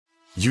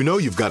You know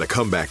you've got a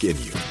comeback in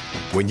you.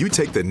 When you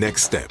take the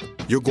next step,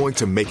 you're going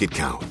to make it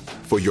count.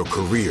 For your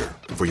career,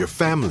 for your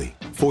family,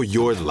 for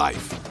your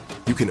life.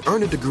 You can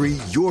earn a degree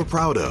you're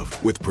proud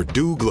of with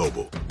Purdue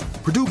Global.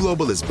 Purdue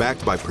Global is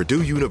backed by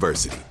Purdue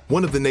University,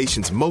 one of the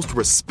nation's most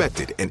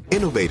respected and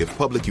innovative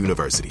public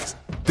universities.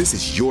 This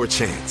is your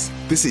chance.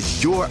 This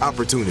is your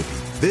opportunity.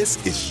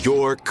 This is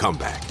your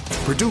comeback.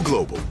 Purdue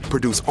Global,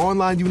 Purdue's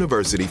online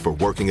university for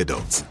working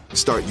adults.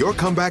 Start your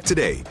comeback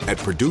today at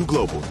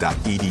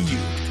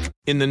purdueglobal.edu.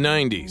 In the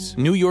 90s,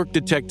 New York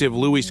detective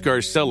Louis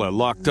Scarcella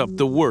locked up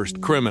the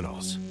worst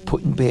criminals.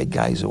 Putting bad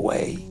guys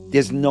away.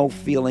 There's no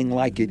feeling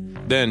like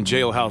it. Then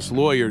jailhouse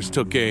lawyers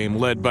took aim,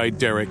 led by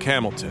Derek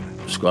Hamilton.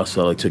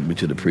 Scarcella took me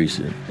to the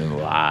precinct and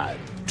lied.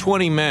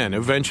 20 men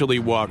eventually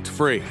walked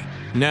free.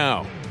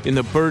 Now, in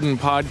the Burden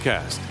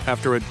podcast,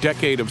 after a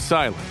decade of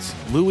silence,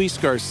 Louis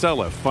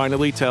Scarcella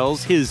finally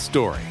tells his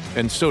story,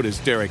 and so does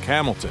Derek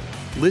Hamilton.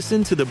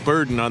 Listen to The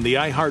Burden on the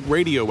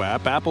iHeartRadio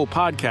app, Apple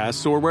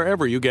Podcasts, or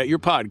wherever you get your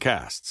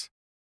podcasts.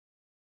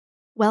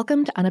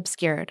 Welcome to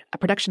Unobscured, a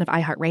production of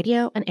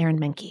iHeartRadio and Aaron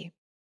Menke.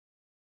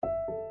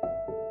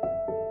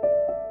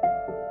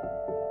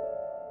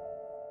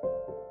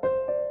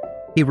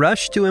 He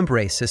rushed to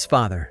embrace his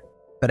father,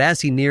 but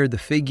as he neared the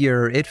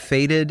figure, it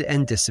faded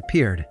and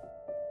disappeared.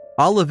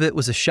 All of it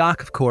was a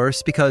shock, of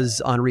course,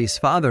 because Henri's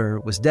father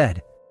was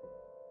dead.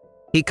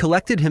 He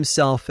collected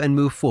himself and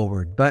moved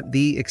forward, but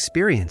the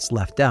experience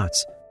left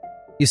doubts.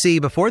 You see,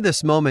 before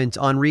this moment,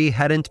 Henri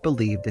hadn't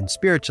believed in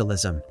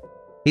spiritualism.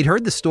 He'd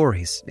heard the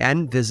stories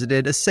and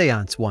visited a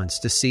seance once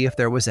to see if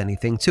there was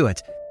anything to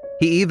it.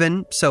 He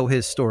even, so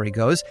his story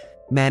goes,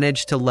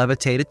 managed to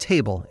levitate a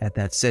table at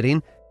that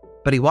sitting,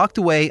 but he walked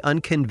away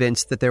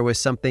unconvinced that there was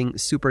something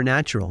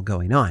supernatural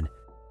going on.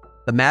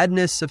 The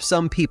madness of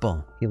some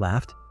people, he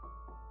laughed.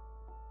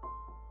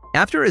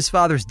 After his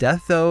father's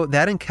death, though,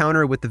 that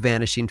encounter with the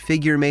vanishing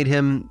figure made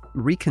him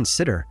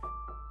reconsider.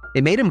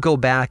 It made him go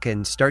back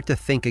and start to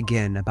think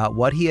again about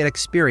what he had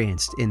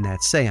experienced in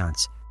that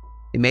seance.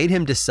 It made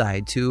him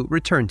decide to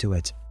return to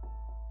it.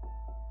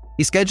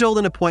 He scheduled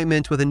an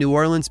appointment with a New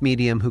Orleans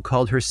medium who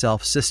called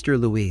herself Sister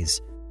Louise.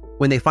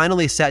 When they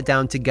finally sat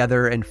down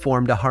together and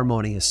formed a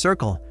harmonious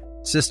circle,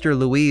 Sister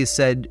Louise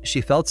said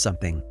she felt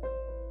something.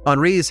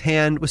 Henri's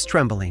hand was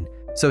trembling,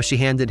 so she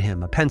handed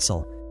him a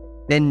pencil.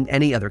 In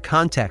any other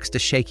context, a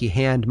shaky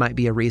hand might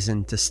be a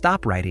reason to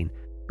stop writing,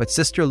 but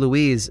Sister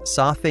Louise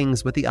saw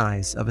things with the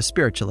eyes of a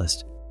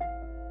spiritualist.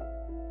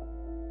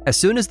 As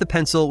soon as the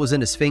pencil was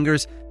in his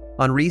fingers,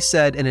 Henri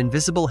said an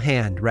invisible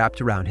hand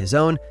wrapped around his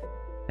own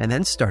and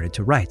then started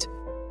to write.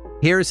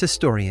 Here's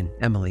historian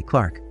Emily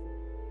Clark.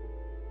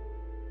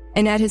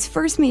 And at his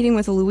first meeting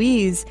with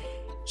Louise,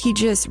 he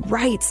just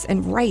writes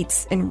and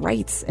writes and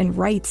writes and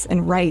writes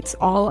and writes,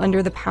 all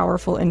under the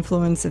powerful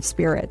influence of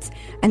spirits.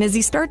 And as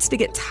he starts to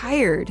get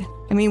tired,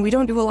 I mean, we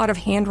don't do a lot of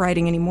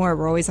handwriting anymore.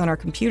 We're always on our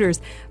computers.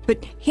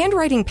 But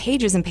handwriting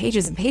pages and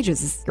pages and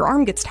pages, your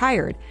arm gets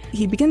tired.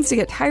 He begins to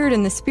get tired,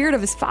 and the spirit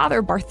of his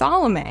father,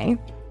 Bartholomew,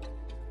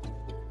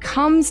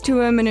 comes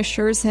to him and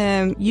assures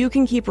him, you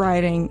can keep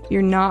writing.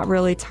 You're not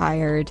really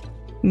tired.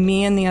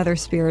 Me and the other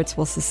spirits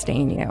will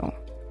sustain you.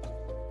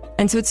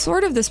 And so it's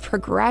sort of this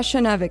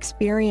progression of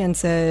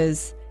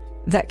experiences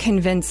that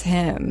convince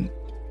him.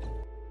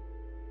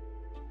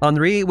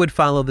 Henri would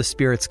follow the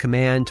spirit's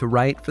command to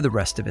write for the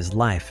rest of his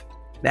life.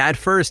 At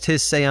first,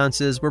 his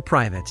seances were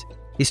private.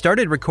 He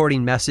started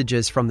recording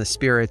messages from the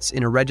spirits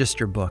in a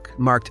register book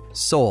marked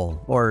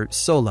Soul or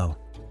Solo,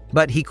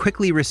 but he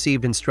quickly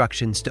received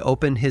instructions to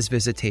open his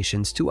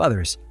visitations to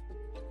others.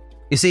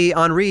 You see,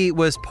 Henri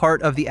was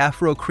part of the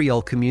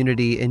Afro-Creole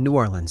community in New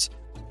Orleans.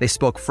 They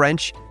spoke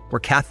French, were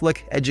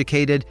Catholic,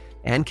 educated,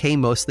 and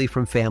came mostly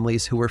from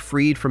families who were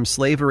freed from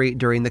slavery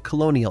during the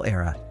colonial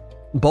era.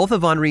 Both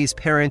of Henri's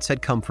parents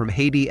had come from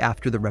Haiti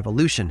after the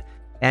Revolution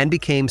and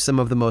became some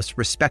of the most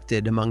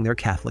respected among their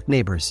Catholic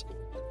neighbors.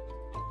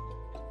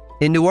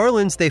 In New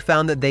Orleans, they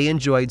found that they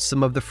enjoyed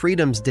some of the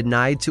freedoms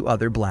denied to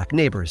other black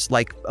neighbors,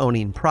 like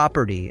owning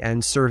property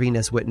and serving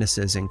as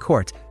witnesses in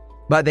court.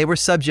 But they were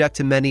subject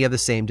to many of the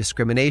same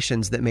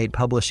discriminations that made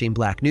publishing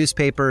black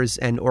newspapers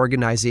and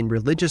organizing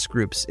religious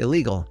groups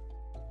illegal.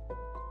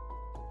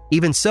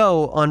 Even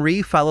so,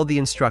 Henri followed the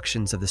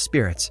instructions of the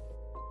spirits.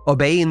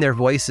 Obeying their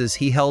voices,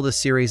 he held a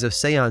series of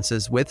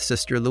seances with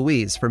Sister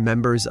Louise for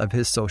members of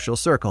his social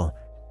circle.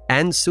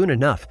 And soon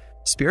enough,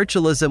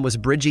 spiritualism was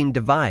bridging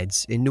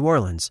divides in New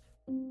Orleans.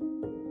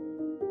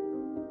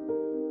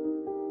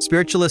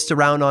 Spiritualists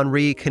around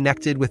Henri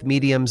connected with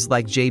mediums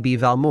like J.B.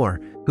 Valmore,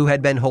 who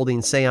had been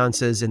holding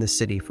seances in the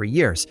city for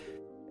years,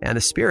 and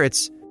the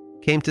spirits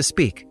came to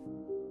speak.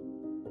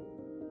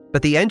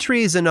 But the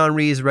entries in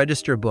Henri's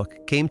register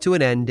book came to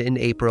an end in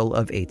April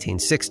of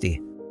 1860.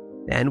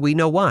 And we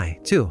know why,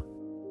 too.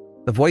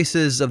 The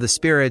voices of the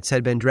spirits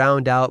had been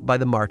drowned out by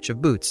the March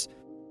of Boots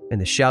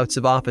and the shouts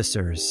of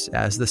officers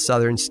as the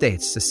southern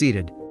states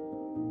seceded.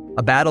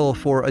 A battle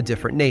for a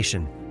different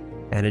nation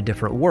and a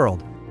different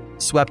world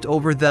swept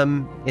over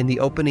them in the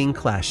opening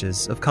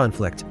clashes of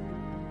conflict.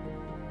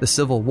 The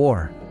Civil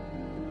War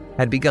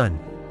had begun.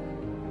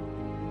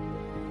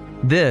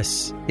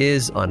 This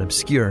is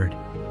Unobscured.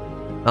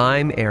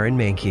 I'm Aaron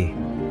Mahnke.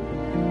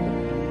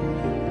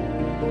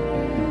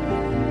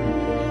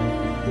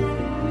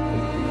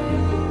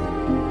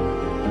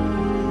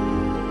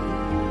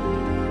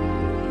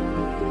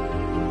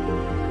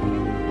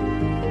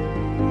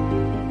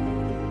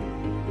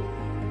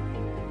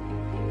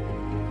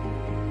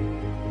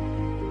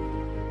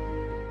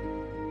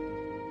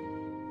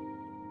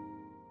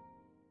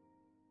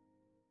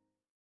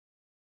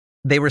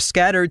 They were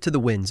scattered to the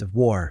winds of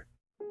war.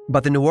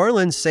 But the New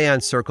Orleans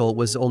Seance Circle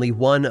was only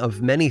one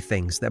of many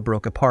things that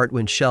broke apart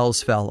when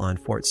shells fell on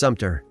Fort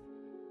Sumter.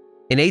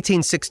 In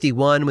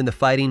 1861, when the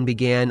fighting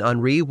began,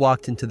 Henri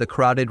walked into the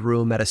crowded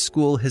room at a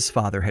school his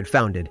father had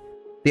founded.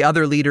 The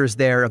other leaders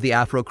there of the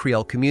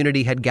Afro-Creole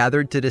community had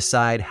gathered to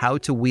decide how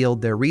to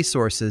wield their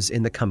resources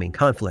in the coming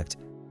conflict.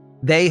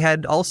 They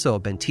had also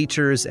been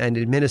teachers and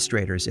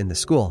administrators in the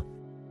school.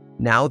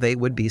 Now they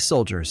would be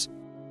soldiers.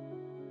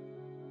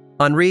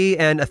 Henri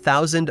and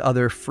 1,000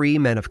 other free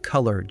men of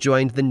color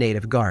joined the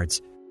Native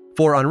Guards.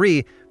 For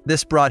Henri,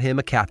 this brought him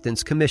a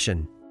captain's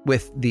commission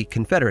with the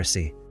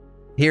Confederacy.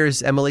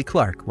 Here's Emily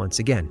Clark once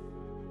again.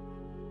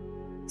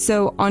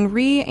 So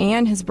Henri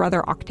and his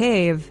brother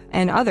Octave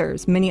and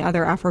others, many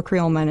other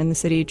Afro-Creole men in the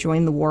city,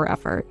 joined the war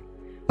effort.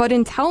 But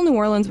until New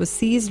Orleans was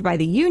seized by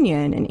the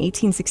Union in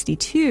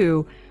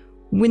 1862,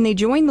 when they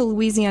joined the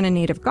Louisiana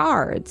Native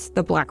Guards,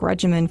 the black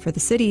regiment for the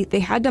city, they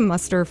had to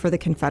muster for the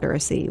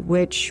Confederacy,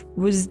 which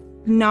was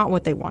not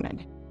what they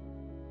wanted.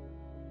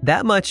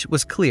 That much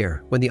was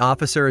clear when the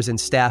officers and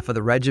staff of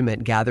the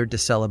regiment gathered to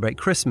celebrate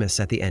Christmas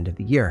at the end of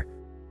the year.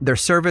 Their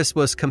service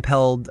was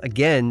compelled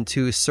again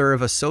to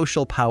serve a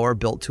social power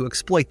built to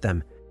exploit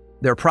them.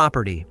 Their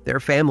property, their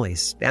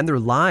families, and their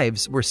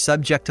lives were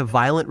subject to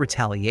violent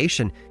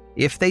retaliation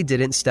if they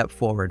didn't step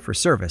forward for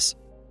service.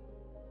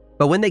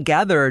 But when they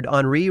gathered,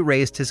 Henri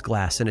raised his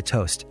glass in a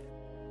toast.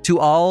 "To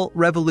all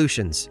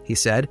revolutions," he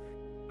said,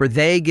 "for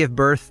they give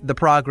birth the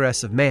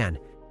progress of man,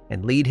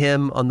 and lead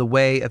him on the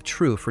way of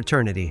true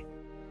fraternity."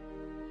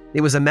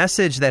 It was a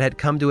message that had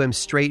come to him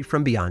straight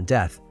from beyond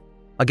death.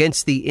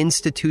 Against the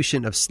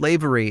institution of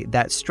slavery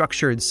that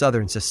structured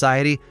Southern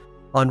society,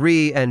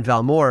 Henri and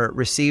Valmore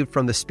received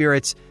from the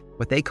spirits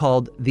what they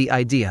called the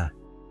idea.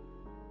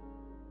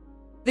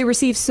 They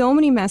received so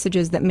many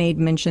messages that made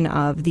mention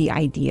of the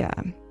idea.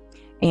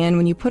 And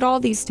when you put all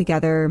these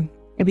together,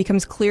 it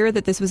becomes clear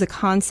that this was a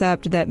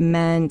concept that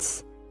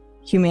meant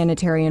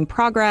humanitarian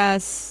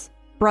progress,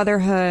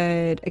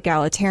 brotherhood,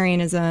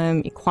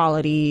 egalitarianism,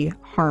 equality,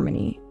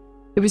 harmony.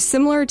 It was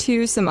similar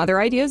to some other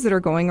ideas that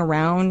are going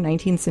around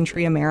 19th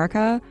century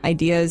America,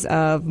 ideas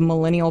of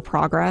millennial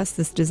progress,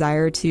 this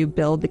desire to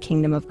build the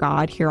kingdom of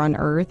God here on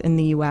earth in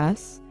the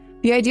U.S.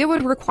 The idea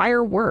would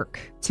require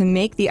work. To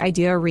make the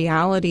idea a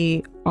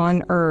reality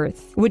on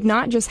earth would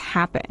not just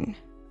happen.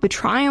 The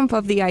triumph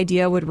of the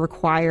idea would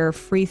require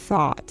free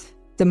thought,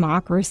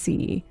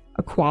 democracy,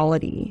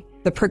 equality.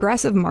 The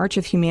progressive march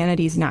of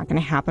humanity is not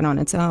going to happen on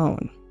its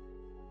own.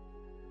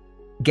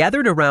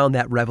 Gathered around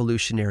that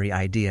revolutionary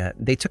idea,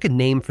 they took a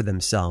name for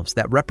themselves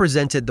that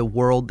represented the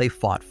world they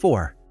fought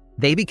for.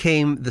 They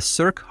became the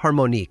Cercle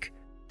Harmonique.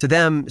 To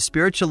them,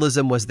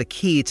 spiritualism was the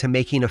key to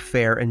making a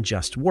fair and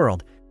just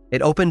world.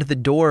 It opened the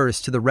doors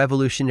to the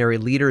revolutionary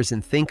leaders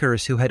and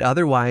thinkers who had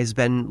otherwise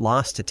been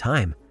lost to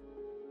time.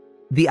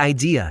 The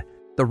idea,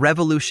 the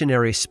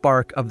revolutionary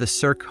spark of the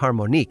Cercle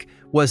Harmonique,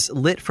 was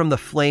lit from the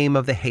flame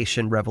of the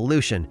Haitian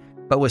Revolution,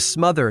 but was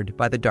smothered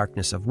by the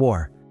darkness of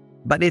war.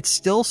 But it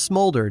still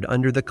smoldered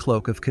under the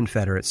cloak of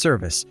Confederate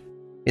service.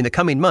 In the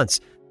coming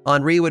months,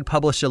 Henri would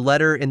publish a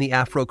letter in the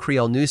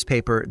Afro-Creole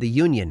newspaper, The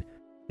Union,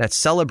 that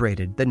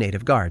celebrated the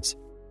Native Guards.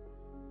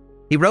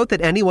 He wrote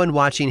that anyone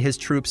watching his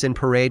troops in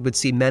parade would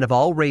see men of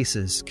all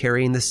races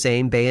carrying the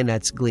same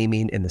bayonets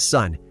gleaming in the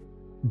sun.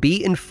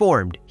 "Be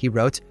informed," he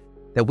wrote,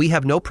 "that we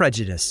have no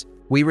prejudice.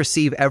 We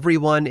receive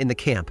everyone in the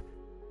camp,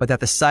 but that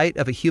the sight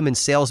of a human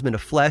salesman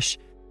of flesh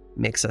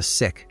makes us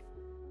sick."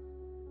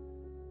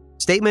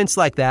 Statements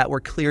like that were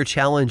clear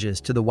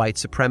challenges to the white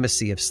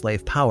supremacy of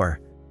slave power.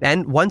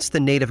 And once the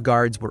Native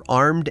Guards were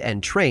armed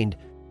and trained,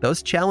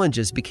 those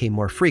challenges became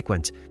more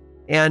frequent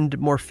and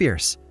more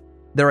fierce.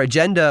 Their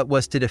agenda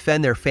was to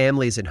defend their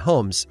families and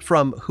homes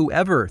from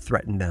whoever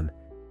threatened them.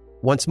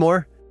 Once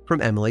more,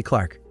 from Emily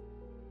Clark.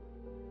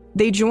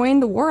 They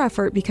joined the war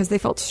effort because they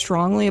felt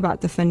strongly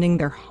about defending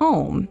their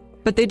home,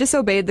 but they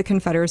disobeyed the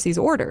Confederacy's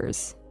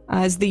orders.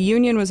 As the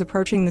Union was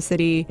approaching the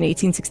city in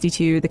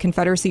 1862, the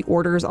Confederacy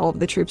orders all of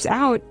the troops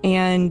out,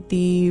 and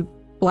the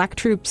black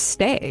troops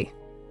stay.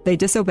 They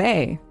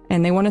disobey,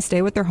 and they want to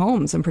stay with their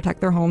homes and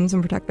protect their homes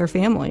and protect their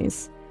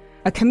families.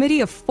 A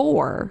committee of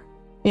 4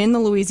 in the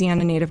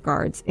Louisiana Native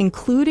Guards,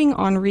 including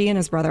Henri and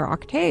his brother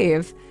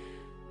Octave,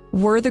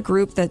 were the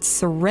group that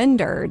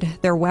surrendered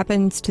their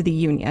weapons to the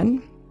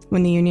Union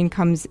when the Union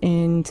comes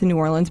into New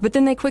Orleans, but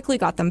then they quickly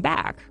got them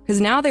back,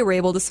 because now they were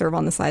able to serve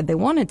on the side they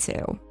wanted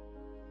to.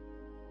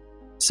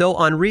 So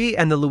Henri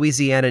and the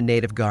Louisiana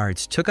Native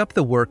Guards took up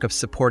the work of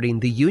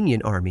supporting the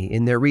Union Army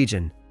in their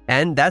region.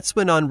 And that's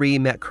when Henri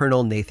met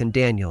Colonel Nathan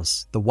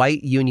Daniels, the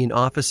white Union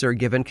officer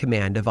given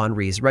command of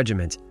Henri's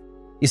regiment.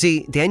 You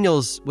see,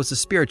 Daniels was a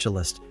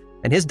spiritualist,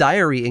 and his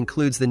diary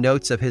includes the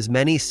notes of his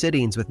many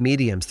sittings with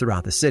mediums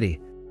throughout the city.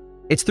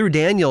 It's through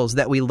Daniels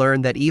that we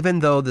learn that even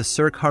though the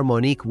Cercle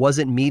Harmonique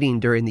wasn't meeting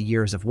during the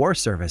years of war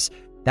service,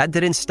 that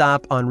didn't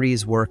stop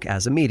Henri's work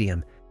as a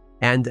medium,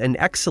 and an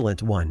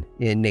excellent one,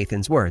 in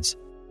Nathan's words.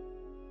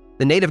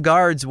 The Native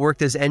Guards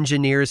worked as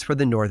engineers for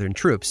the northern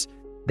troops.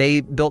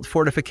 They built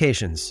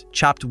fortifications,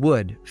 chopped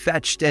wood,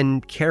 fetched,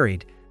 and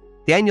carried.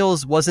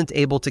 Daniels wasn't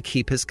able to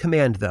keep his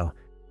command, though.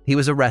 He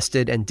was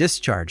arrested and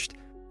discharged.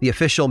 The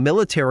official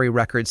military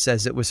record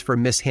says it was for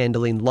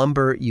mishandling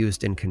lumber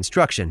used in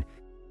construction.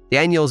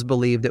 Daniels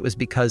believed it was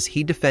because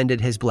he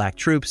defended his black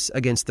troops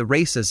against the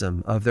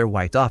racism of their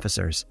white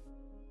officers.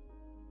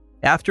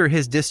 After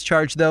his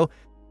discharge, though,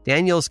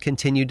 Daniels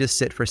continued to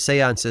sit for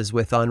seances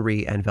with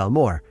Henri and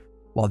Valmore,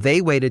 while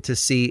they waited to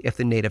see if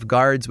the Native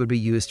Guards would be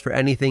used for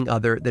anything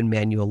other than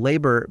manual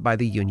labor by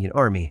the Union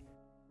Army.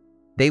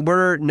 They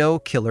were no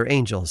killer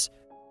angels,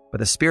 but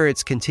the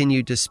spirits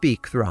continued to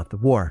speak throughout the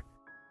war.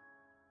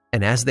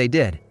 And as they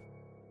did,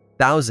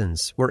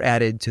 thousands were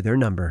added to their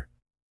number.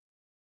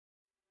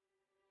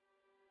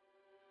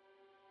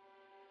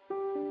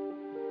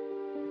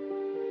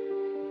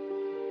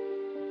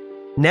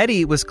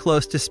 Nettie was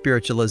close to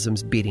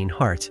spiritualism's beating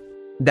heart.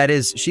 That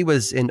is, she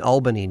was in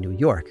Albany, New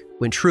York,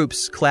 when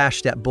troops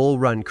clashed at Bull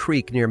Run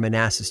Creek near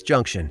Manassas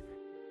Junction.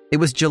 It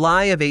was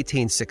July of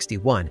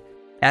 1861.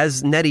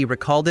 As Nettie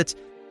recalled it,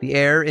 the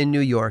air in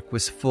New York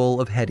was full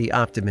of heady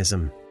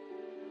optimism.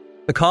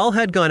 The call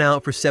had gone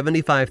out for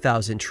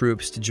 75,000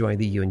 troops to join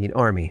the Union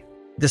Army.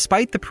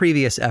 Despite the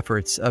previous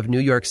efforts of New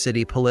York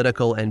City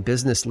political and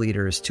business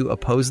leaders to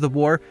oppose the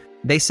war,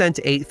 they sent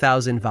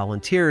 8,000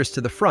 volunteers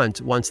to the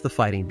front once the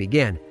fighting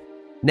began.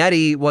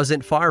 Nettie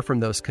wasn't far from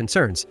those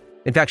concerns.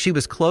 In fact, she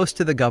was close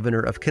to the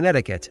governor of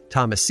Connecticut,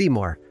 Thomas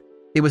Seymour.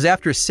 It was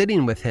after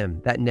sitting with him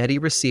that Nettie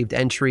received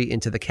entry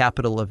into the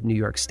capital of New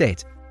York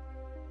State.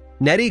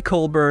 Nettie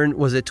Colburn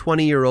was a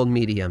 20-year-old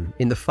medium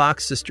in the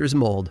Fox sisters'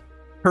 mold.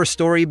 Her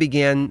story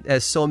began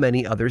as so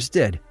many others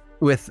did,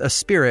 with a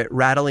spirit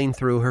rattling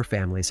through her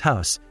family's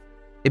house.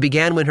 It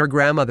began when her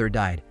grandmother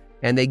died,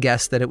 and they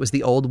guessed that it was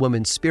the old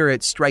woman's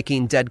spirit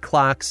striking dead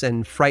clocks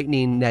and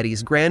frightening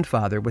Nettie's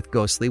grandfather with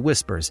ghostly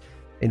whispers,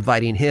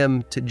 inviting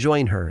him to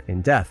join her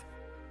in death.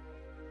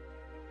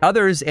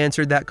 Others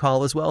answered that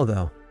call as well,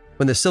 though.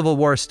 When the Civil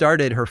War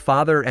started, her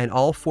father and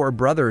all 4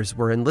 brothers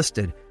were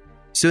enlisted.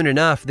 Soon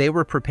enough, they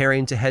were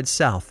preparing to head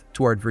south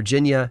toward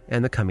Virginia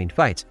and the coming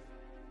fight.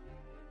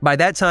 By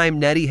that time,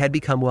 Nettie had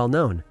become well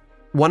known.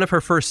 One of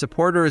her first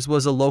supporters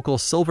was a local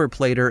silver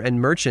plater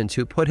and merchant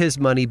who put his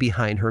money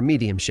behind her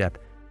mediumship.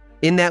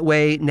 In that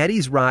way,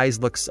 Nettie's rise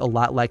looks a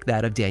lot like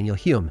that of Daniel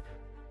Hume,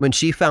 when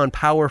she found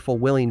powerful,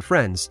 willing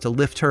friends to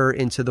lift her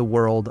into the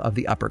world of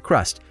the upper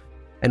crust.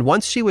 And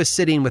once she was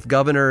sitting with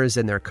governors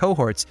and their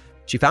cohorts,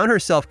 she found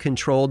herself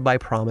controlled by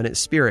prominent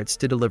spirits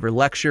to deliver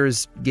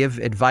lectures, give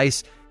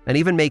advice, and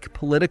even make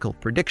political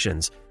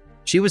predictions.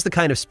 She was the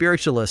kind of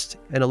spiritualist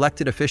an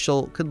elected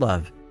official could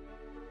love.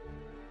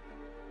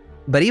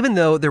 But even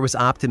though there was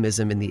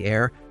optimism in the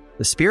air,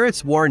 the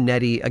spirits warned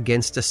Nettie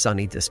against a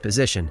sunny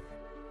disposition.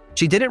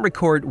 She didn't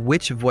record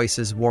which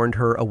voices warned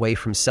her away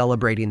from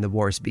celebrating the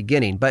war's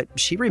beginning, but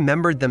she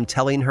remembered them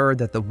telling her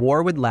that the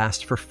war would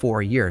last for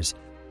 4 years.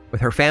 With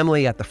her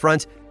family at the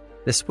front,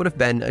 this would have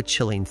been a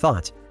chilling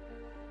thought.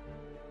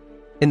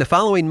 In the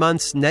following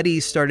months, Nettie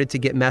started to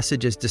get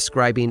messages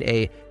describing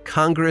a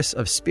Congress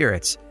of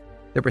Spirits.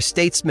 There were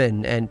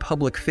statesmen and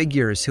public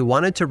figures who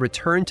wanted to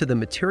return to the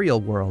material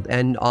world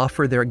and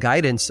offer their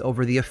guidance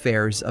over the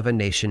affairs of a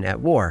nation at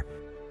war.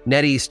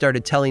 Nettie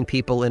started telling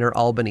people in her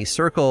Albany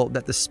circle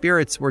that the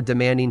spirits were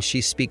demanding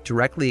she speak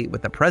directly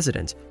with the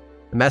president.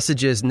 The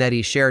messages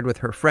Nettie shared with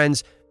her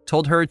friends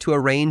told her to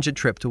arrange a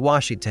trip to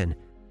Washington.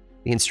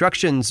 The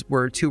instructions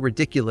were too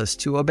ridiculous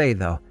to obey,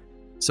 though,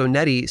 so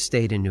Nettie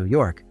stayed in New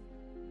York.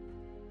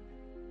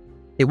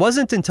 It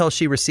wasn't until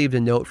she received a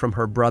note from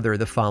her brother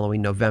the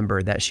following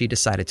November that she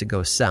decided to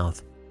go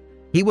south.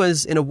 He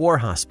was in a war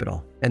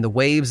hospital, and the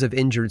waves of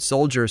injured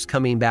soldiers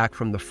coming back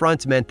from the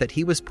front meant that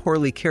he was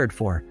poorly cared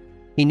for.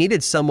 He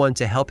needed someone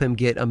to help him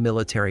get a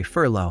military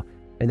furlough,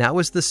 and that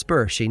was the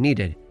spur she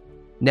needed.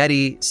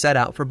 Nettie set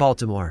out for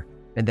Baltimore,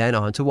 and then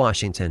on to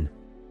Washington.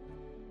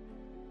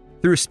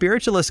 Through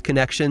spiritualist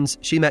connections,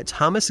 she met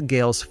Thomas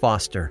Gales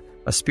Foster,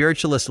 a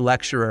spiritualist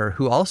lecturer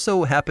who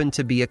also happened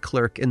to be a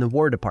clerk in the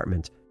War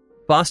Department.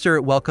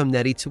 Foster welcomed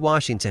Nettie to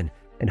Washington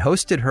and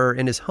hosted her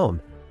in his home.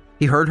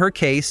 He heard her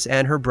case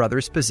and her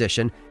brother's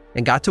position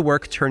and got to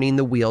work turning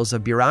the wheels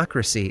of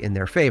bureaucracy in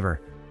their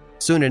favor.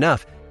 Soon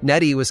enough,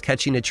 Nettie was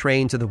catching a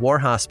train to the war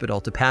hospital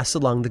to pass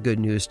along the good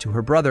news to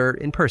her brother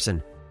in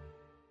person.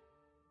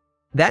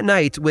 That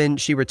night, when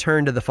she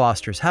returned to the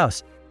Foster's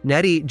house,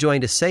 Nettie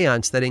joined a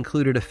seance that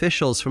included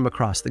officials from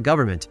across the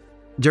government.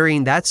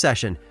 During that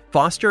session,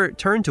 Foster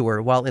turned to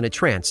her while in a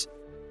trance.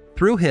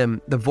 Through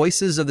him, the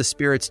voices of the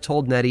spirits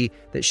told Nettie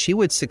that she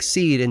would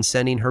succeed in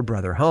sending her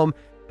brother home,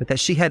 but that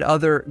she had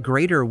other,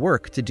 greater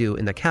work to do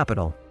in the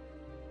capital.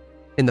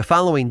 In the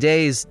following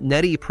days,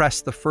 Nettie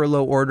pressed the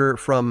furlough order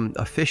from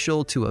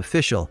official to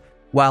official,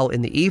 while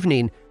in the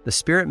evening, the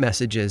spirit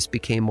messages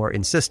became more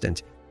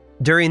insistent.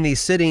 During these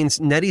sittings,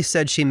 Nettie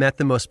said she met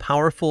the most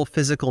powerful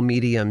physical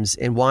mediums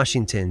in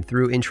Washington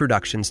through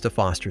introductions to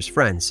Foster's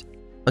friends.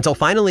 Until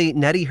finally,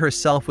 Nettie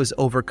herself was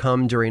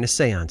overcome during a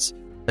seance.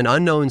 An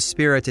unknown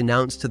spirit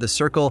announced to the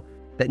circle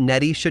that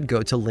Nettie should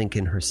go to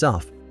Lincoln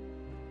herself.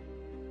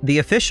 The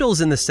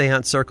officials in the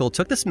seance circle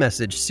took this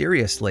message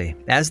seriously,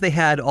 as they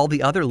had all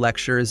the other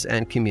lectures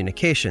and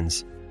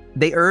communications.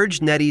 They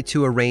urged Nettie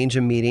to arrange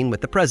a meeting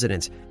with the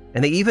president,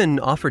 and they even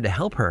offered to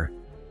help her.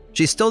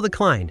 She still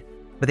declined,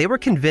 but they were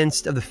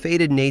convinced of the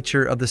fated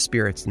nature of the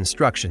spirit's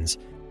instructions.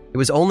 It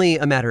was only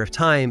a matter of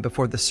time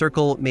before the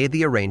circle made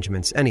the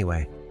arrangements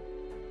anyway.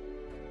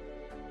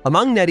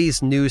 Among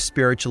Nettie's new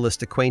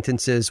spiritualist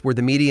acquaintances were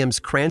the mediums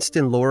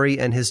Cranston Lorey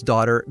and his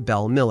daughter,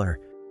 Belle Miller,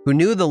 who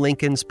knew the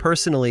Lincolns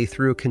personally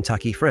through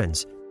Kentucky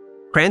friends.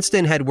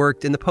 Cranston had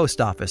worked in the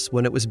post office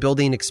when it was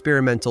building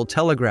experimental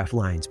telegraph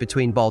lines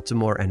between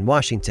Baltimore and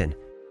Washington.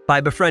 By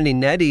befriending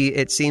Nettie,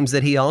 it seems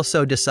that he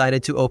also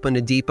decided to open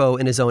a depot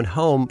in his own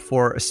home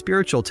for a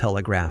spiritual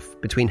telegraph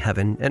between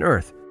heaven and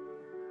earth.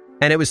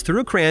 And it was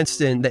through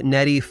Cranston that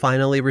Nettie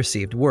finally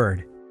received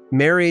word.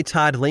 Mary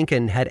Todd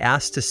Lincoln had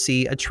asked to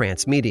see a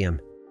trance medium.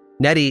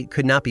 Nettie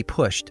could not be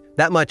pushed,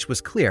 that much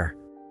was clear.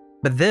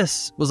 But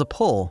this was a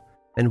pull,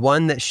 and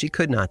one that she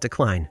could not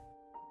decline.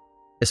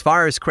 As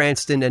far as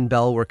Cranston and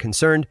Belle were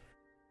concerned,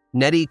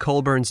 Nettie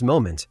Colburn's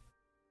moment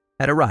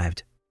had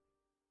arrived.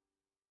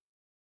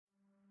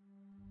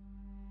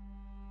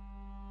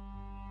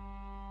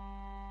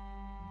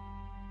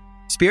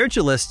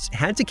 Spiritualists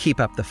had to keep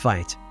up the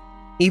fight.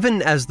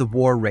 Even as the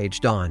war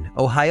raged on,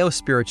 Ohio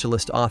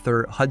spiritualist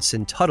author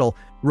Hudson Tuttle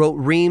wrote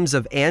reams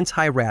of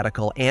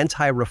anti-radical,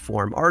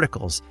 anti-reform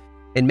articles.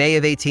 In May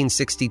of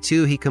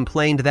 1862, he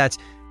complained that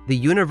the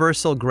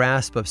universal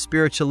grasp of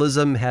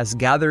spiritualism has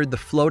gathered the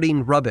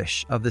floating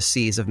rubbish of the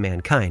seas of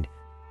mankind.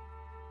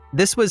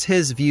 This was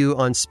his view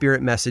on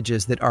spirit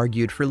messages that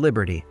argued for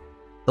liberty.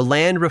 The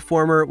land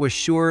reformer was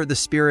sure the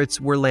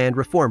spirits were land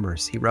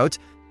reformers, he wrote.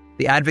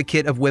 The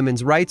advocate of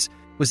women's rights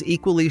was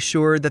equally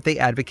sure that they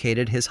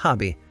advocated his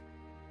hobby.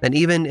 And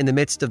even in the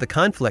midst of the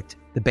conflict,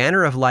 the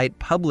Banner of Light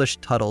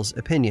published Tuttle's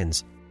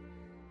opinions.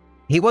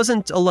 He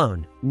wasn't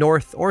alone,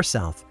 North or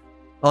South.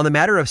 On the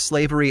matter of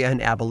slavery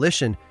and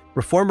abolition,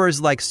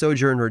 reformers like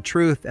Sojourner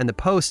Truth and the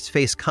Post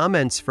faced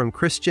comments from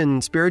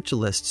Christian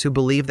spiritualists who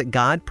believed that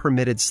God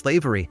permitted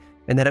slavery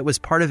and that it was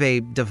part of a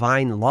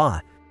divine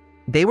law.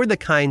 They were the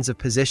kinds of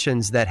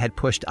positions that had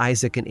pushed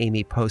Isaac and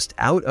Amy Post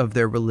out of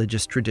their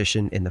religious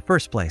tradition in the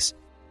first place.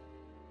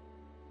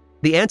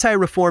 The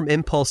anti-reform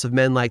impulse of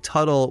men like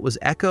Tuttle was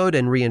echoed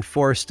and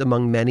reinforced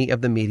among many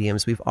of the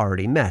mediums we've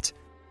already met.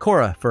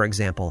 Cora, for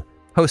example,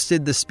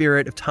 hosted the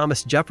spirit of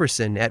Thomas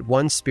Jefferson at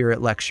one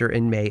spirit lecture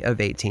in May of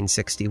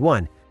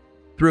 1861.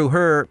 Through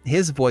her,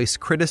 his voice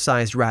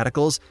criticized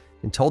radicals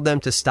and told them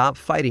to stop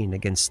fighting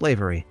against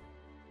slavery.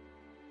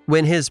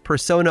 When his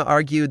persona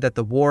argued that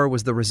the war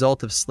was the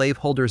result of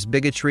slaveholders'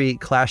 bigotry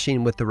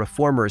clashing with the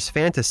reformers'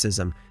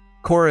 fanaticism,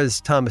 Cora's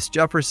Thomas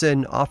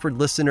Jefferson offered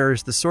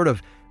listeners the sort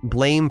of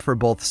blame for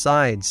both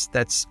sides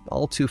that's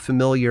all too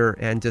familiar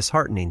and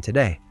disheartening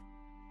today.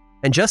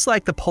 And just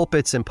like the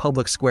pulpits and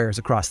public squares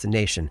across the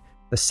nation,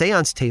 the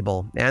seance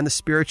table and the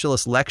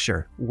spiritualist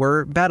lecture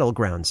were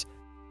battlegrounds.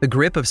 The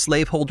grip of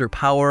slaveholder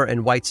power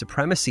and white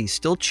supremacy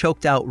still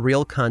choked out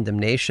real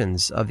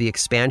condemnations of the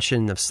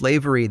expansion of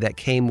slavery that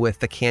came with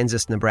the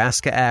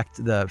Kansas-Nebraska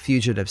Act, the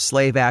Fugitive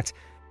Slave Act,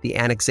 the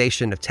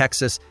annexation of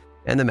Texas,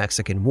 and the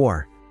Mexican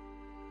War.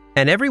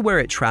 And everywhere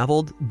it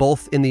traveled,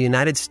 both in the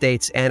United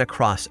States and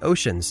across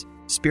oceans,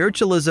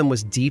 spiritualism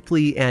was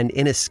deeply and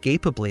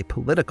inescapably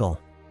political.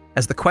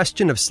 As the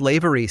question of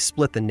slavery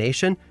split the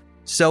nation,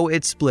 so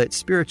it split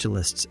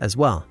spiritualists as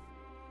well.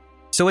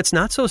 So it's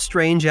not so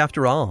strange,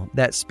 after all,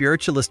 that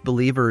spiritualist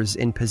believers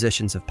in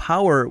positions of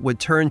power would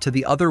turn to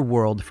the other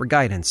world for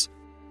guidance.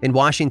 In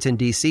Washington,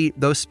 D.C.,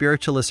 those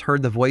spiritualists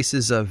heard the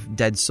voices of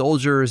dead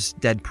soldiers,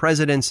 dead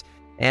presidents,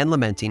 and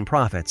lamenting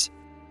prophets.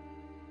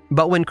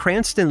 But when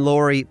Cranston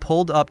Lorey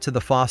pulled up to the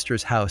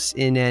Foster's house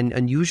in an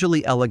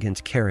unusually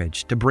elegant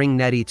carriage to bring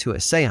Nettie to a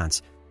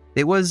seance,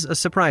 it was a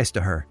surprise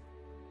to her.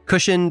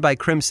 Cushioned by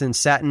crimson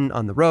satin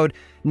on the road,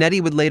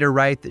 Nettie would later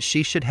write that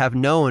she should have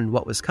known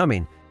what was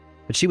coming,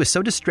 but she was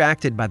so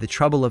distracted by the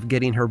trouble of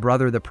getting her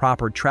brother the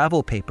proper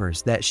travel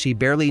papers that she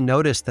barely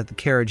noticed that the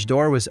carriage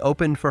door was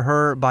opened for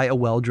her by a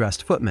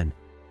well-dressed footman.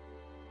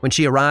 When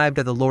she arrived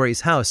at the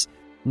Lorey's house,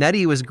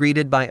 Nettie was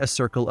greeted by a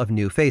circle of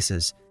new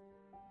faces.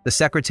 The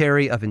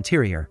Secretary of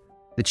Interior,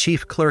 the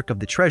Chief Clerk of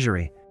the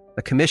Treasury,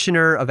 a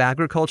Commissioner of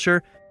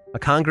Agriculture, a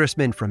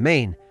Congressman from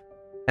Maine,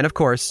 and of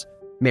course,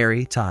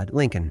 Mary Todd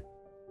Lincoln.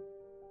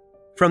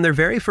 From their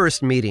very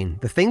first meeting,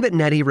 the thing that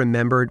Nettie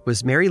remembered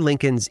was Mary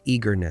Lincoln's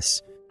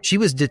eagerness. She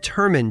was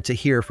determined to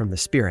hear from the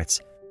spirits.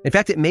 In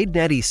fact, it made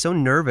Nettie so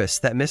nervous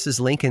that Mrs.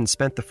 Lincoln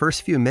spent the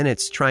first few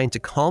minutes trying to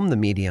calm the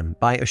medium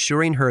by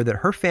assuring her that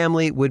her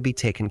family would be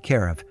taken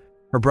care of.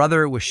 Her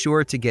brother was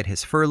sure to get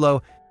his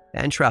furlough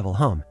and travel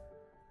home.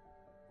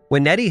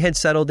 When Nettie had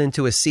settled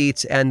into a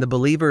seat and the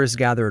believers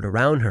gathered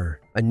around her,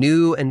 a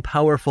new and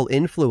powerful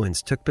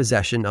influence took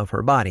possession of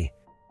her body.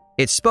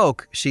 It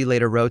spoke, she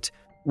later wrote,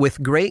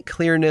 with great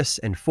clearness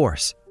and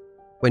force.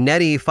 When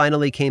Nettie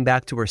finally came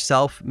back to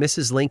herself,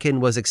 Mrs. Lincoln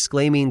was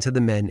exclaiming to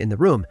the men in the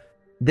room,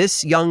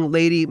 "This young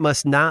lady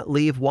must not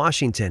leave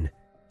Washington.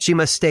 She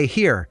must stay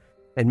here,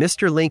 and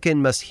Mr.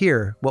 Lincoln must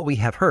hear what we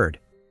have heard."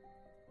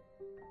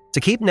 To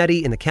keep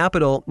Nettie in the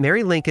capital,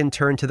 Mary Lincoln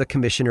turned to the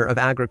Commissioner of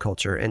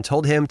Agriculture and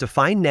told him to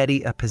find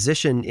Nettie a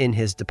position in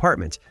his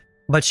department.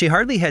 But she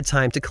hardly had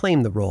time to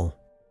claim the role.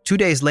 2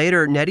 days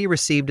later, Nettie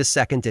received a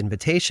second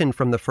invitation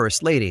from the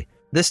First Lady,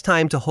 this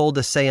time to hold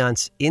a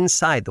seance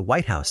inside the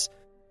White House.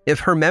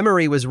 If her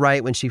memory was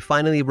right when she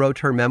finally wrote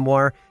her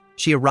memoir,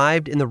 she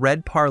arrived in the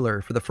Red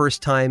Parlor for the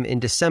first time in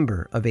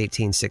December of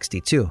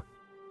 1862.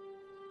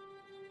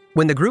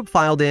 When the group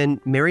filed in,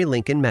 Mary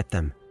Lincoln met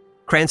them.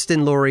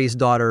 Cranston Lorry's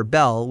daughter,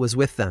 Belle, was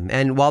with them,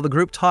 and while the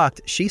group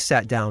talked, she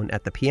sat down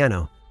at the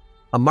piano.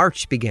 A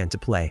march began to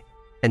play,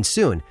 and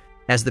soon,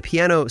 as the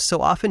piano so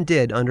often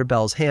did under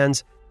Belle's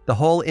hands, the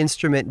whole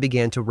instrument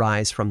began to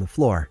rise from the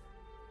floor.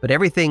 But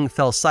everything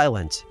fell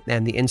silent,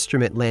 and the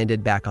instrument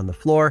landed back on the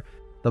floor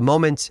the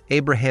moment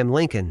Abraham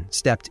Lincoln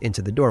stepped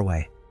into the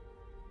doorway.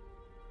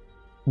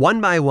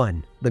 One by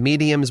one, the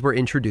mediums were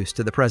introduced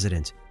to the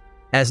president.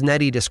 As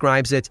Nettie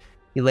describes it,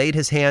 he laid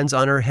his hands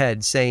on her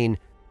head, saying,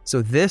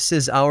 "So this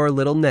is our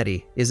little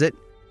Nettie, is it,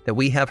 that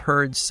we have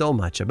heard so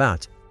much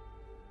about?"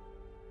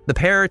 The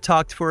pair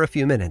talked for a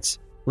few minutes,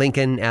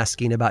 Lincoln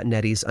asking about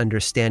Nettie's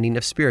understanding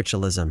of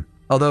spiritualism,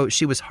 although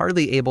she was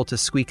hardly able to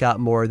squeak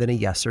out more than a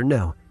yes or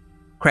no.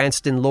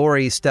 Cranston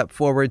Lorry stepped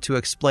forward to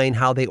explain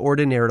how they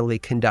ordinarily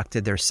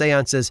conducted their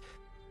seances,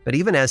 but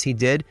even as he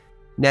did,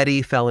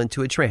 Nettie fell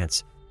into a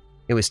trance.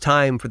 It was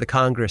time for the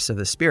Congress of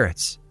the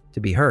Spirits to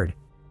be heard.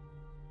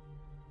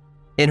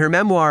 In her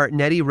memoir,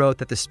 Nettie wrote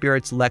that the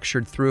spirits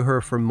lectured through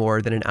her for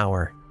more than an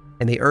hour,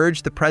 and they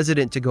urged the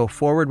president to go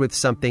forward with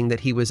something that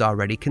he was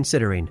already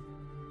considering,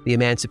 the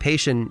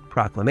Emancipation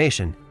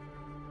Proclamation.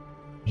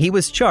 He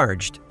was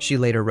charged, she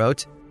later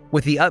wrote,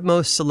 with the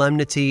utmost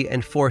solemnity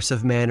and force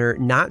of manner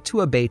not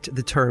to abate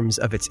the terms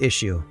of its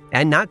issue,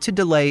 and not to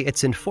delay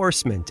its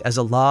enforcement as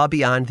a law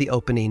beyond the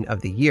opening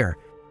of the year,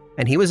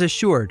 and he was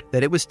assured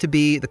that it was to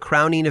be the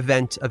crowning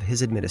event of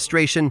his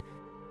administration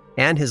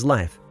and his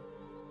life.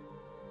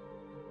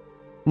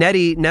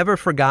 Nettie never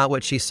forgot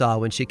what she saw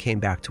when she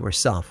came back to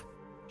herself.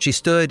 She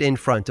stood in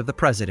front of the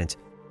president,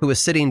 who was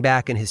sitting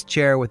back in his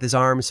chair with his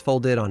arms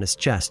folded on his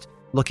chest,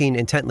 looking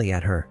intently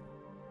at her.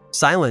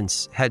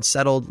 Silence had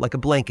settled like a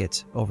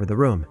blanket over the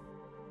room.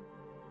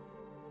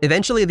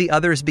 Eventually, the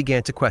others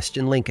began to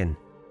question Lincoln.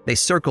 They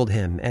circled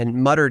him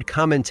and muttered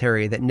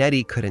commentary that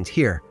Nettie couldn't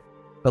hear,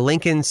 but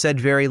Lincoln said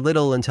very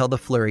little until the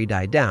flurry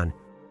died down.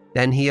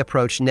 Then he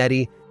approached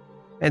Nettie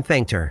and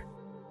thanked her.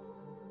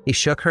 He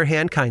shook her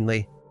hand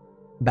kindly,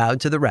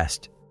 bowed to the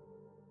rest,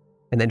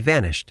 and then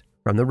vanished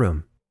from the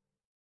room.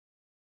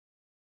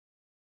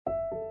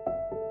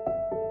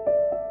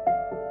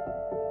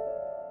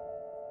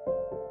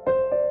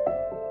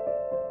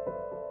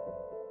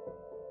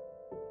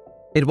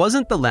 It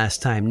wasn't the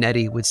last time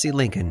Nettie would see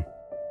Lincoln.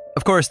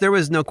 Of course, there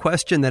was no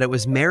question that it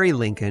was Mary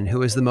Lincoln who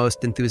was the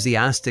most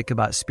enthusiastic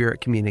about spirit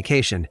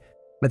communication,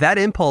 but that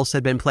impulse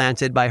had been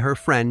planted by her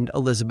friend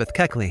Elizabeth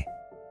Keckley.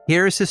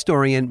 Here's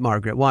historian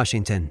Margaret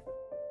Washington.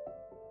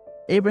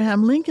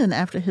 Abraham Lincoln,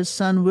 after his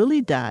son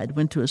Willie died,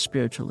 went to a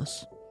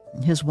spiritualist.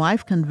 His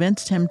wife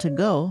convinced him to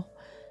go,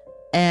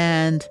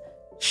 and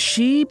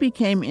she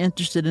became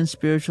interested in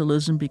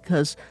spiritualism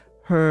because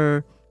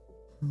her,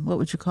 what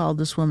would you call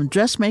this woman,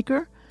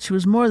 dressmaker? She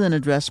was more than a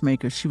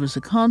dressmaker. She was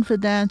a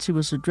confidante. She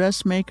was a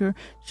dressmaker.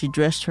 She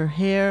dressed her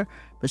hair,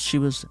 but she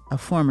was a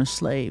former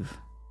slave.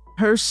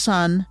 Her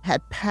son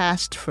had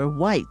passed for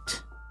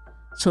white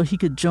so he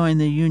could join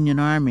the Union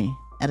Army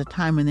at a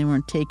time when they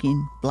weren't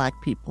taking black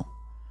people.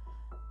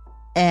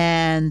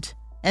 And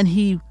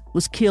he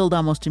was killed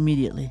almost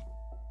immediately.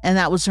 And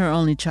that was her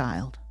only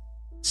child.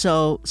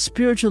 So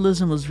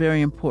spiritualism was very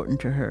important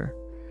to her.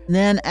 And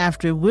then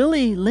after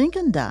Willie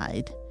Lincoln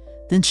died,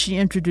 then she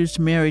introduced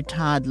Mary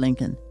Todd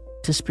Lincoln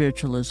to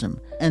spiritualism.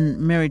 And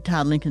Mary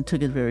Todd Lincoln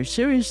took it very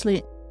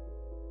seriously.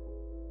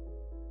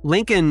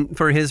 Lincoln,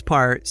 for his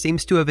part,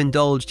 seems to have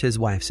indulged his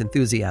wife's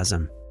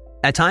enthusiasm.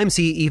 At times,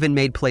 he even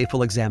made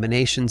playful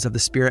examinations of the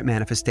spirit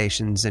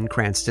manifestations in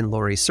Cranston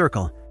Lorry's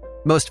circle.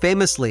 Most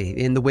famously,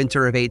 in the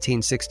winter of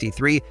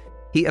 1863,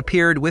 he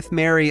appeared with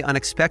Mary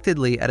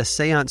unexpectedly at a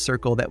seance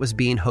circle that was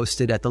being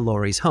hosted at the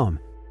Lorry's home.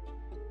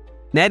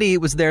 Nettie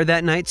was there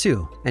that night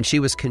too, and she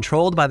was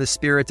controlled by the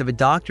spirit of a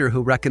doctor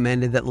who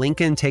recommended that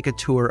Lincoln take a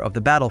tour of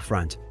the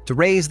battlefront to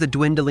raise the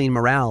dwindling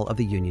morale of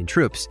the Union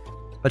troops.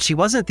 But she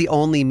wasn't the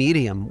only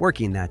medium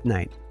working that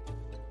night.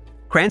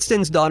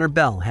 Cranston's daughter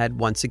Belle had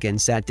once again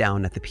sat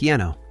down at the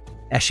piano.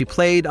 As she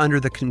played under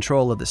the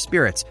control of the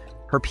spirits,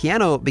 her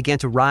piano began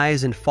to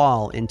rise and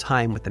fall in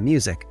time with the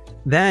music.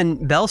 Then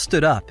Belle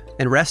stood up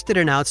and rested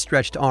an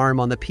outstretched arm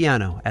on the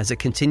piano as it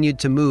continued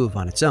to move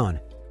on its own.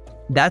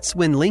 That's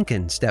when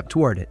Lincoln stepped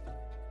toward it.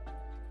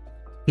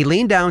 He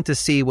leaned down to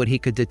see what he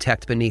could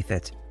detect beneath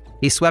it.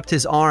 He swept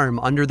his arm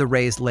under the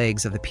raised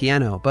legs of the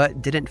piano,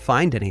 but didn't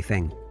find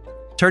anything.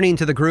 Turning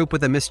to the group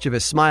with a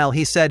mischievous smile,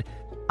 he said,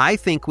 "I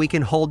think we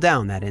can hold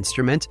down that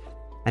instrument."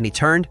 And he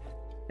turned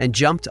and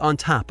jumped on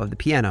top of the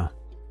piano.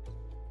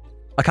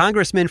 A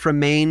congressman from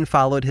Maine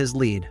followed his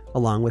lead,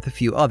 along with a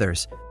few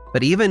others.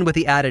 But even with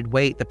the added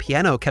weight, the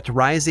piano kept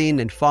rising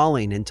and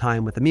falling in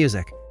time with the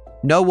music.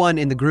 No one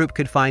in the group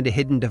could find a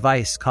hidden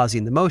device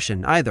causing the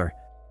motion either.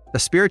 The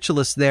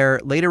spiritualist there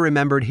later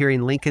remembered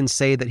hearing Lincoln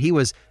say that he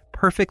was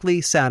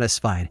perfectly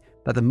satisfied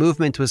that the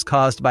movement was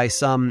caused by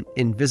some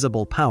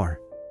invisible power.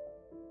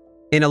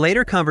 In a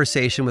later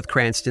conversation with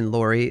Cranston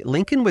Lorrie,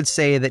 Lincoln would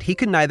say that he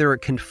could neither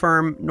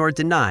confirm nor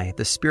deny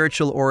the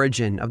spiritual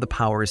origin of the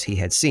powers he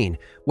had seen,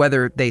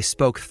 whether they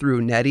spoke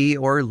through Nettie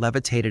or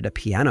levitated a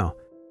piano.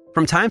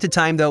 From time to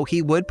time, though,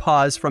 he would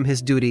pause from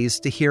his duties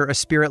to hear a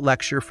spirit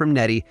lecture from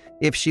Nettie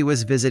if she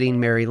was visiting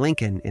Mary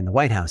Lincoln in the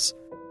White House.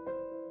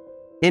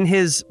 In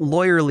his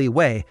lawyerly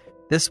way,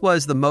 this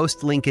was the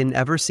most Lincoln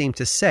ever seemed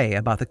to say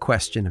about the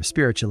question of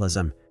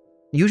spiritualism.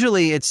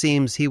 Usually, it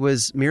seems he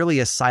was merely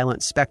a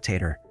silent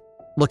spectator.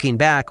 Looking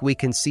back, we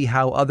can see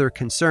how other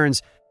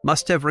concerns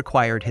must have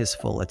required his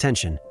full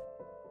attention.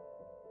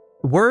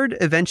 Word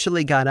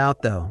eventually got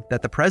out, though,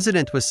 that the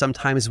president was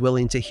sometimes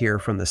willing to hear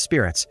from the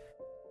spirits.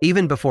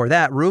 Even before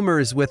that,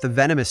 rumors with a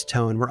venomous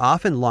tone were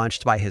often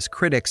launched by his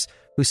critics,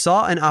 who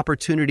saw an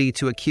opportunity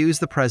to accuse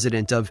the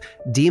president of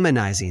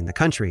demonizing the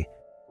country.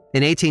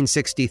 In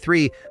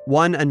 1863,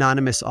 one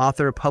anonymous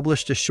author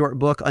published a short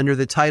book under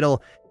the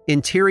title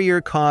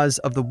Interior Cause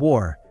of the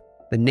War,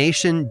 The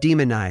Nation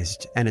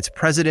Demonized and Its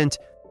President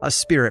a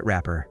Spirit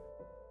Rapper.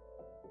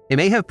 It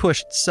may have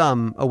pushed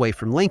some away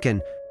from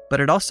Lincoln, but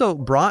it also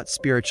brought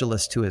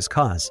spiritualists to his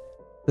cause.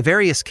 The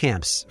various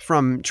camps,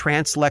 from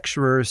trance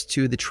lecturers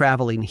to the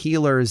traveling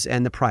healers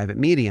and the private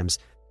mediums,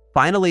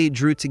 finally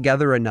drew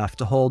together enough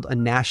to hold a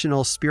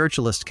national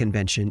spiritualist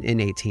convention in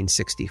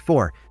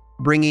 1864,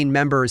 bringing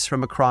members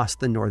from across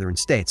the northern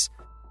states.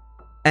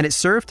 And it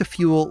served to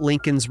fuel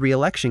Lincoln's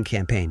re-election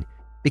campaign,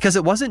 because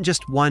it wasn't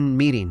just one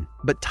meeting,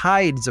 but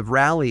tides of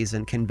rallies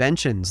and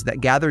conventions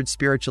that gathered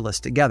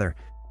spiritualists together.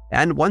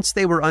 And once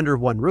they were under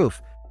one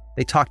roof,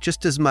 they talked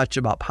just as much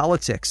about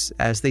politics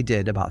as they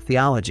did about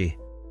theology.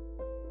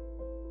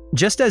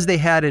 Just as they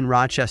had in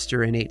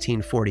Rochester in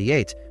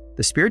 1848,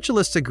 the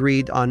spiritualists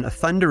agreed on a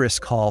thunderous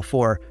call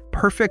for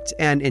perfect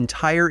and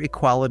entire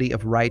equality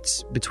of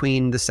rights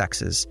between the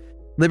sexes.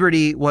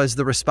 Liberty was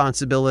the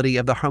responsibility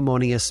of the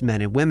harmonious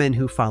men and women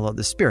who followed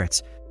the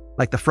spirits.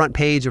 Like the front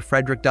page of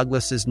Frederick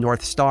Douglass's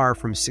North Star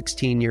from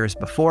 16 years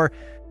before,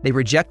 they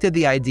rejected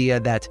the idea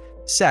that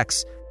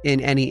sex,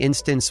 in any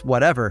instance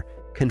whatever,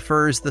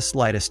 confers the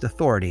slightest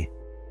authority.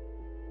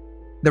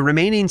 The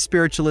remaining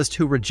spiritualists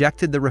who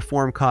rejected the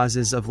reform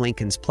causes of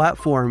Lincoln's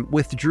platform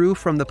withdrew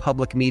from the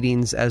public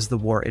meetings as the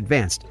war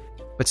advanced,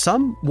 but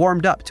some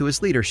warmed up to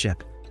his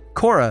leadership.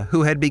 Cora,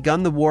 who had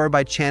begun the war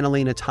by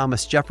channeling a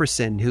Thomas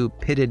Jefferson who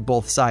pitted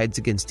both sides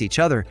against each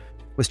other,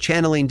 was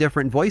channeling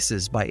different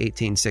voices by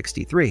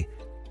 1863.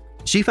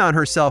 She found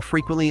herself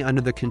frequently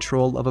under the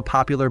control of a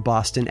popular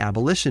Boston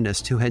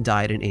abolitionist who had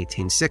died in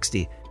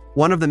 1860,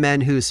 one of the men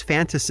whose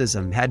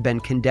fanaticism had been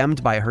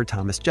condemned by her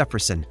Thomas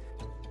Jefferson.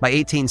 By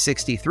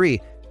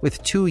 1863,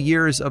 with 2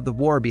 years of the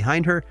war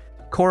behind her,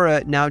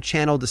 Cora now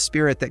channeled a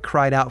spirit that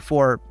cried out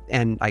for,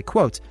 and I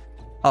quote,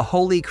 "a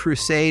holy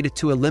crusade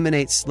to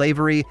eliminate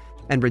slavery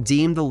and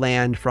redeem the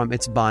land from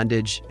its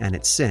bondage and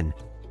its sin."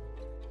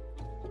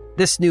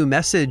 This new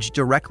message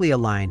directly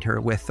aligned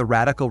her with the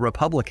radical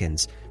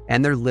Republicans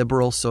and their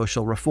liberal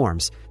social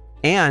reforms,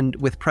 and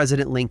with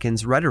President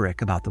Lincoln's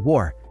rhetoric about the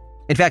war.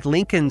 In fact,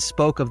 Lincoln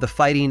spoke of the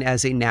fighting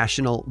as a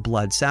national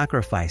blood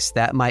sacrifice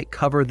that might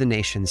cover the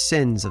nation's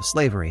sins of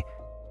slavery,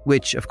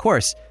 which, of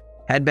course,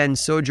 had been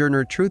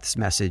Sojourner Truth's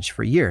message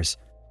for years.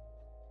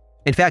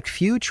 In fact,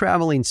 few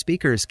traveling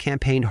speakers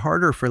campaigned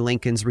harder for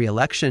Lincoln's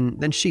re-election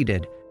than she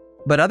did,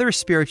 but other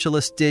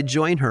spiritualists did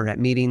join her at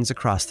meetings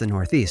across the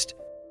Northeast.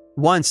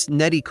 Once,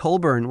 Nettie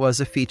Colburn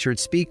was a featured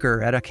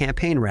speaker at a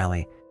campaign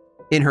rally.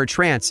 In her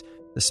trance,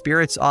 the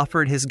spirits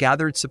offered his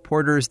gathered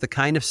supporters the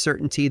kind of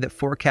certainty that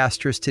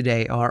forecasters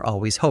today are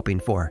always hoping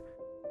for.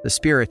 The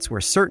spirits were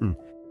certain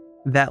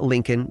that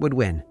Lincoln would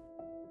win.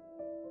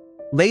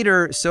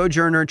 Later,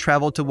 Sojourner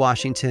traveled to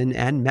Washington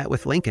and met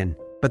with Lincoln,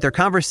 but their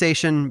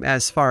conversation,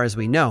 as far as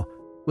we know,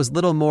 was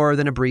little more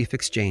than a brief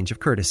exchange of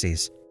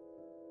courtesies.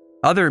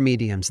 Other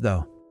mediums,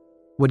 though,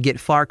 would get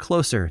far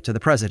closer to the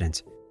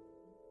president,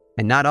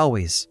 and not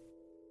always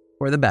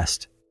for the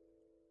best.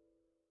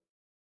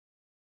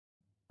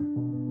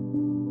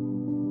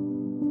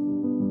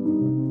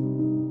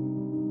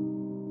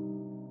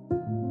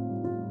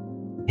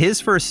 His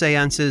first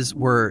seances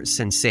were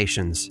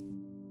sensations.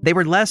 They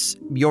were less,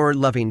 "your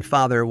loving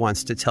father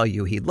wants to tell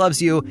you he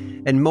loves you,"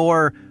 and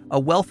more, a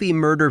wealthy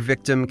murder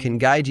victim can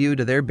guide you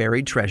to their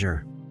buried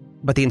treasure.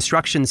 But the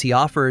instructions he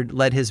offered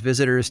led his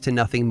visitors to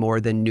nothing more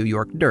than New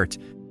York dirt.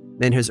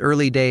 In his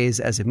early days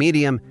as a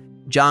medium,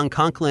 John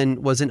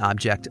Conklin was an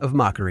object of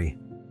mockery.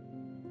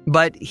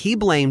 But he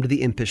blamed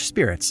the impish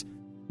spirits.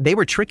 They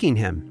were tricking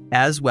him,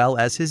 as well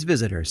as his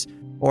visitors,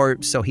 or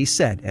so he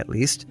said, at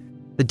least.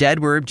 The dead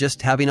were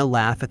just having a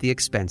laugh at the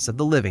expense of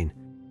the living.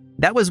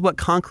 That was what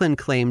Conklin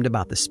claimed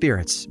about the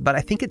spirits, but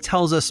I think it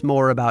tells us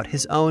more about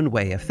his own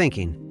way of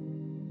thinking.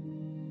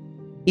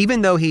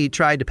 Even though he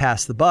tried to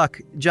pass the buck,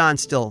 John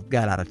still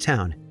got out of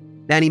town,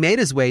 and he made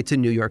his way to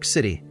New York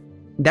City.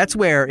 That's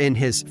where, in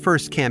his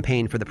first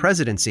campaign for the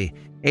presidency,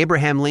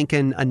 Abraham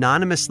Lincoln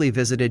anonymously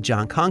visited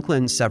John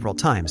Conklin several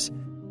times.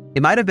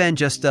 It might have been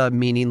just a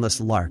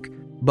meaningless lark,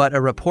 but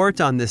a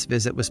report on this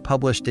visit was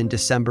published in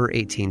December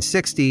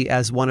 1860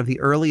 as one of the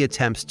early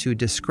attempts to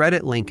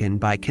discredit Lincoln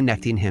by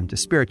connecting him to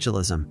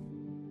spiritualism.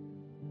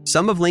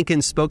 Some of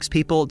Lincoln's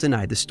spokespeople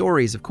denied the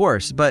stories, of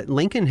course, but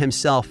Lincoln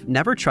himself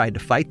never tried to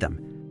fight them.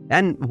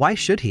 And why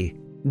should he?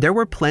 There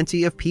were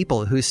plenty of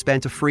people who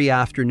spent a free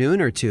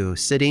afternoon or two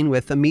sitting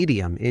with a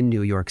medium in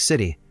New York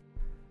City.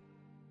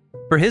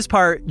 For his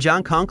part,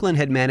 John Conklin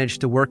had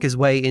managed to work his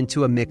way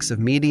into a mix of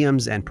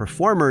mediums and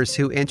performers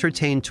who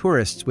entertained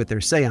tourists with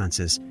their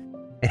seances.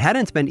 It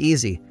hadn't been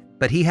easy,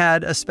 but he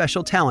had a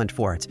special talent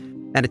for it,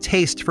 and a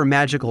taste for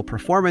magical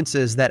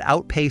performances that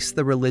outpaced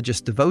the religious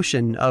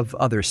devotion of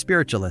other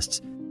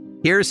spiritualists.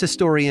 Here's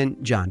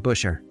historian John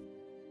Buescher.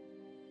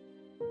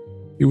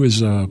 He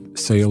was a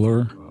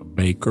sailor, a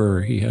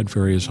baker. He had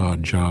various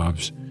odd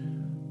jobs.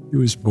 He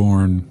was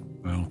born,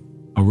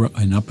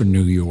 in Upper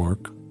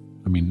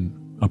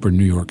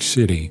New York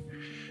City,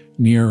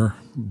 near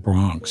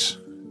Bronx,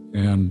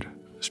 and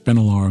spent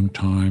a long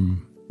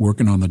time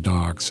working on the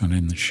docks and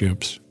in the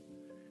ships.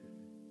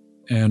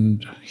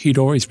 And he'd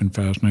always been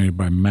fascinated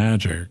by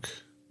magic,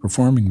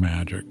 performing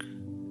magic,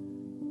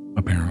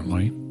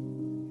 apparently.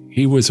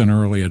 He was an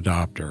early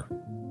adopter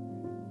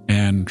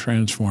and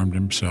transformed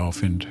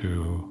himself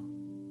into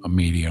a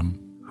medium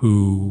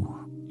who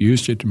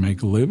used it to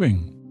make a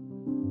living.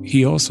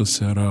 He also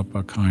set up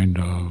a kind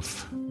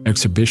of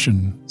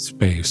exhibition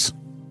space,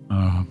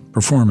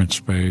 performance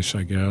space,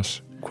 I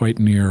guess, quite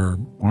near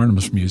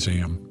Barnum's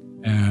Museum.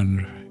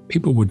 And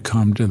people would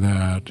come to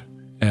that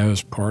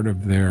as part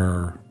of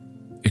their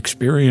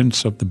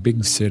experience of the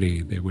big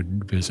city. They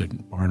would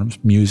visit Barnum's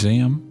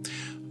Museum.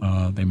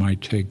 They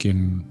might take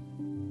in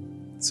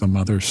some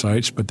other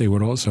sites, but they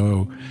would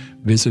also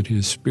visit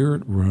his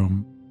spirit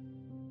room.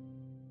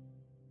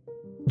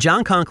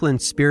 John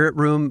Conklin's spirit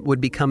room would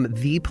become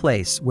the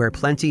place where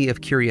plenty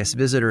of curious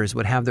visitors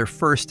would have their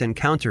first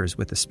encounters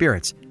with the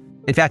spirits.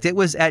 In fact, it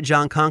was at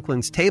John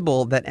Conklin's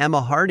table that Emma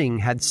Harding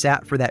had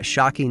sat for that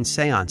shocking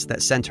seance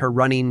that sent her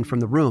running from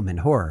the room in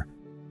horror.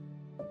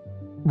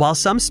 While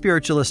some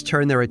spiritualists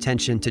turned their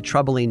attention to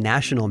troubling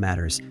national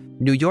matters,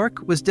 New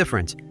York was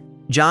different.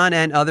 John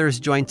and others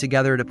joined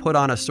together to put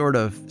on a sort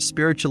of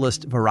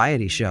spiritualist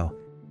variety show.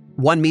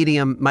 One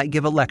medium might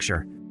give a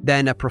lecture,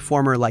 then a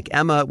performer like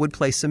Emma would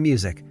play some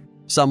music.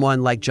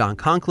 Someone like John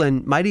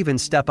Conklin might even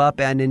step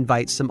up and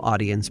invite some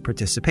audience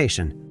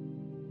participation.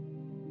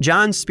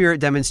 John's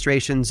spirit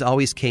demonstrations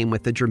always came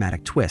with a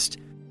dramatic twist.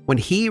 When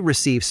he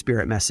received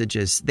spirit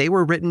messages, they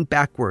were written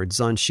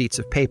backwards on sheets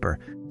of paper,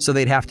 so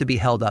they'd have to be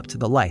held up to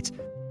the light.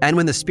 And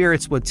when the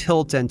spirits would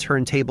tilt and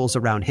turn tables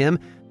around him,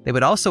 they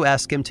would also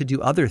ask him to do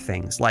other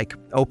things like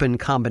open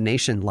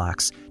combination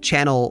locks,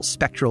 channel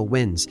spectral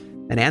winds,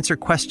 and answer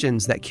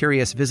questions that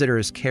curious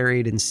visitors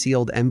carried in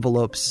sealed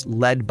envelopes,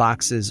 lead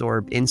boxes,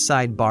 or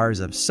inside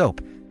bars of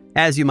soap.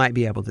 As you might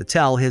be able to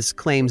tell, his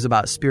claims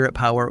about spirit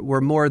power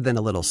were more than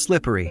a little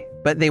slippery,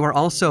 but they were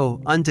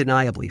also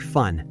undeniably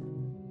fun.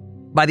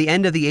 By the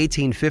end of the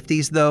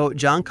 1850s, though,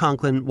 John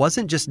Conklin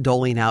wasn't just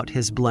doling out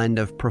his blend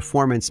of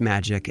performance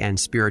magic and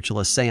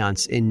spiritualist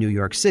seance in New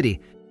York City.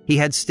 He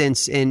had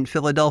stints in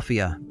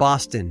Philadelphia,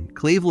 Boston,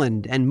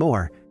 Cleveland, and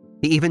more.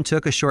 He even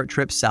took a short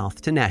trip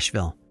south to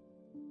Nashville.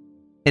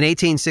 In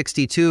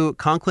 1862,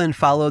 Conklin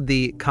followed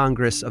the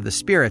Congress of the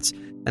Spirits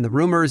and the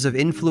rumors of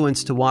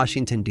influence to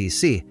Washington,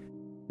 D.C.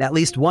 At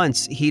least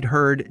once, he'd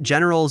heard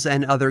generals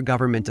and other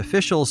government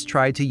officials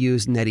try to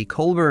use Nettie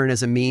Colburn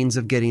as a means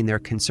of getting their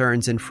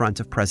concerns in front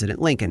of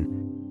President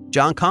Lincoln.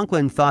 John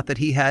Conklin thought that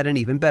he had an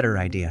even better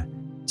idea.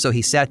 So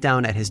he sat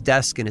down at his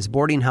desk in his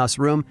boarding house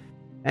room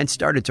and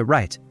started to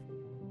write.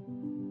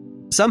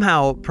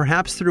 Somehow,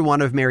 perhaps through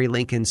one of Mary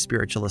Lincoln's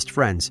spiritualist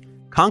friends,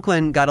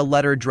 Conklin got a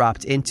letter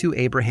dropped into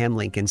Abraham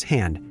Lincoln's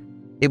hand.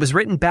 It was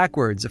written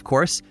backwards, of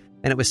course,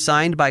 and it was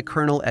signed by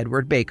Colonel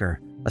Edward Baker,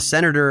 a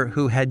senator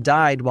who had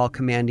died while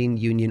commanding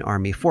Union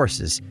Army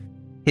forces.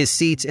 His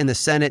seat in the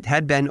Senate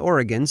had been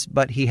Oregon's,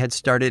 but he had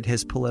started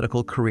his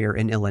political career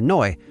in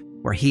Illinois,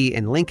 where he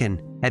and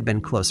Lincoln had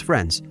been close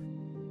friends.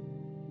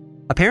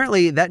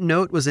 Apparently, that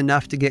note was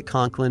enough to get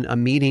Conklin a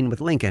meeting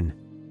with Lincoln.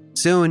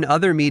 Soon,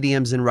 other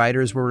mediums and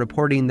writers were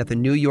reporting that the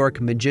New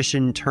York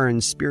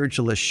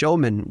magician-turned-spiritualist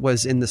showman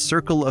was in the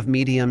circle of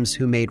mediums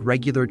who made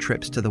regular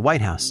trips to the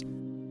White House.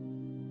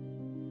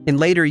 In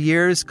later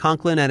years,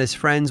 Conklin and his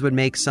friends would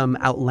make some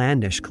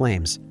outlandish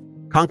claims.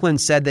 Conklin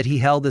said that he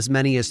held as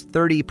many as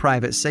 30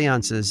 private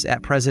seances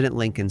at President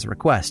Lincoln's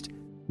request.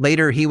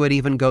 Later, he would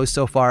even go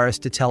so far as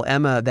to tell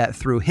Emma that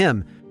through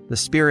him, the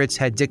spirits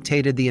had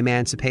dictated the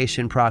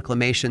Emancipation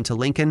Proclamation to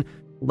Lincoln,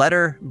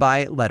 letter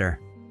by letter.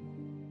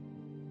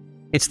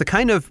 It's the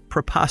kind of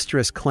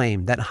preposterous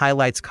claim that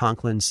highlights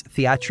Conklin's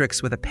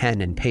theatrics with a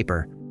pen and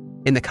paper.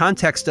 In the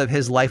context of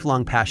his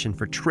lifelong passion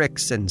for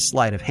tricks and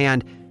sleight of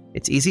hand,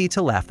 it's easy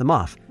to laugh them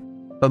off.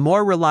 But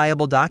more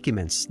reliable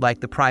documents, like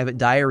the private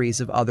diaries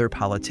of other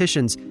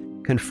politicians,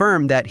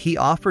 confirm that he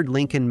offered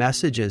Lincoln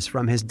messages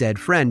from his dead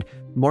friend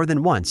more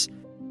than once,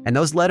 and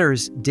those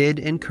letters did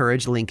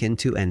encourage Lincoln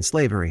to end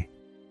slavery.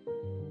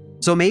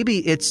 So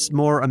maybe it's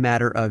more a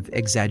matter of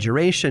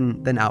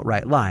exaggeration than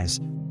outright lies.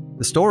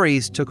 The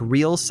stories took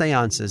real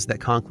seances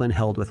that Conklin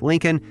held with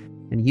Lincoln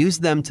and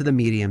used them to the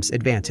medium's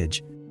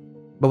advantage.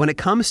 But when it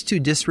comes to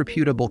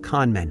disreputable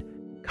conmen,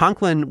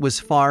 Conklin was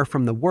far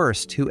from the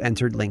worst who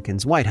entered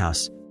Lincoln's White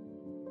House.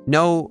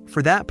 No,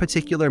 for that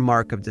particular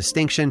mark of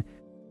distinction,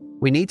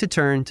 we need to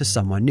turn to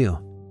someone new.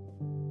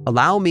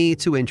 Allow me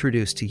to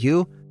introduce to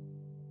you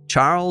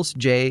Charles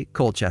J.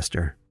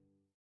 Colchester.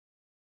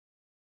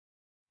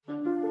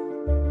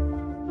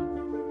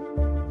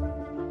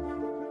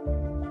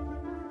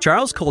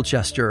 Charles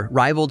Colchester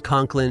rivaled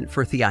Conklin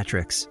for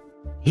theatrics.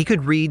 He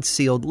could read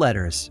sealed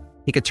letters.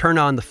 He could turn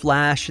on the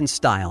flash and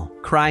style,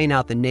 crying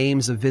out the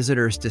names of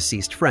visitors'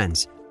 deceased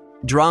friends.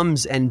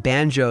 Drums and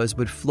banjos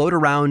would float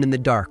around in the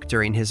dark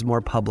during his more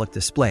public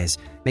displays,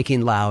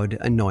 making loud,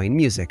 annoying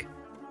music.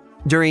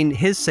 During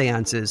his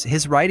seances,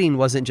 his writing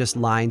wasn't just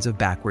lines of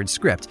backward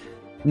script.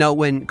 No,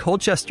 when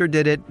Colchester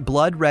did it,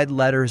 blood-red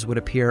letters would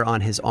appear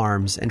on his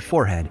arms and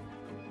forehead.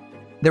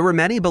 There were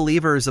many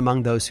believers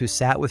among those who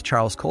sat with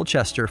Charles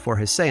Colchester for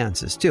his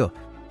seances, too.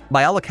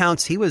 By all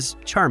accounts, he was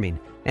charming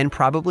and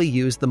probably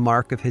used the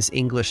mark of his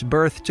English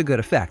birth to good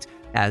effect,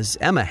 as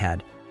Emma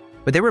had.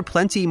 But there were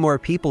plenty more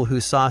people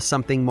who saw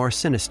something more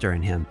sinister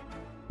in him.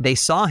 They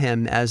saw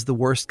him as the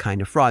worst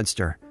kind of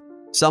fraudster,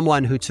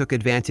 someone who took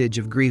advantage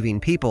of grieving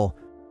people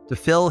to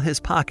fill his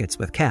pockets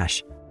with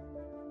cash.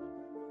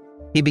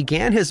 He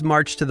began his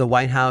march to the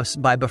White House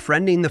by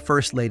befriending the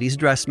First Lady's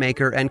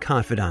dressmaker and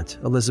confidant,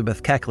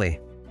 Elizabeth Keckley.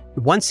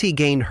 Once he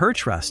gained her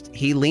trust,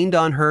 he leaned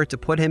on her to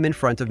put him in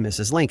front of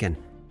Mrs. Lincoln.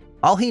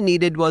 All he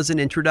needed was an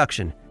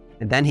introduction,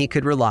 and then he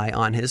could rely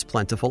on his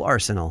plentiful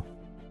arsenal.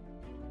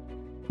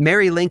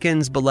 Mary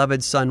Lincoln's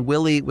beloved son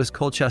Willie was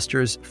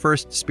Colchester's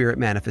first spirit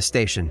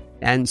manifestation,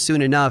 and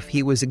soon enough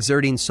he was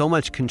exerting so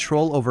much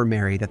control over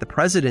Mary that the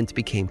president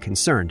became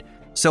concerned,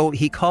 so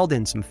he called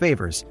in some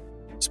favors.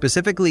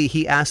 Specifically,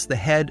 he asked the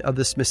head of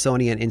the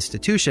Smithsonian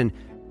Institution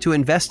to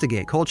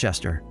investigate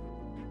Colchester.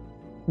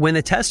 When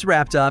the test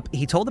wrapped up,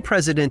 he told the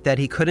president that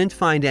he couldn't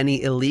find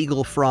any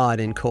illegal fraud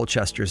in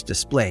Colchester's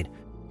display.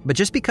 But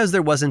just because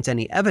there wasn't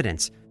any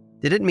evidence,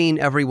 didn't mean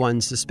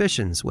everyone's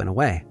suspicions went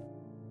away.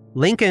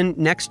 Lincoln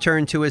next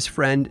turned to his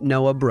friend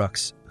Noah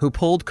Brooks, who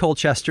pulled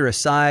Colchester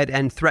aside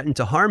and threatened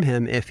to harm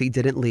him if he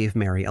didn't leave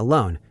Mary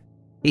alone.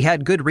 He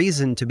had good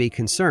reason to be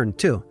concerned,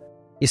 too.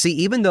 You see,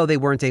 even though they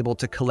weren't able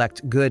to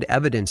collect good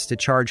evidence to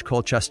charge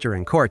Colchester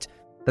in court,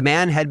 the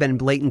man had been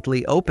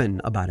blatantly open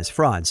about his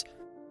frauds.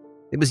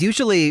 It was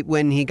usually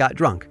when he got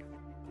drunk.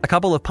 A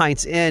couple of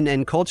pints in,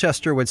 and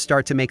Colchester would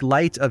start to make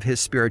light of his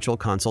spiritual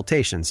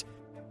consultations.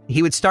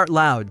 He would start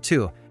loud,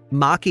 too,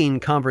 mocking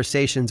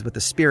conversations with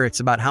the spirits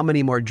about how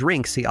many more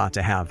drinks he ought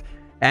to have.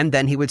 And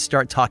then he would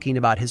start talking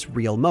about his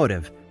real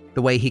motive,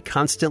 the way he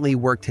constantly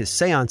worked his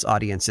seance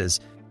audiences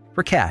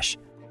for cash.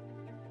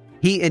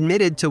 He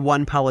admitted to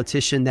one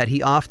politician that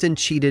he often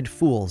cheated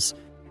fools.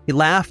 He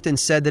laughed and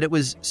said that it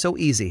was so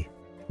easy.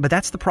 But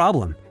that's the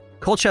problem.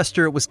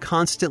 Colchester was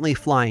constantly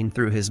flying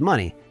through his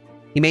money.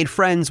 He made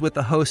friends with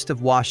the host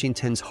of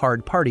Washington's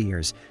hard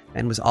partiers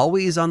and was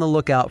always on the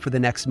lookout for the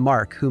next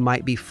mark who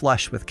might be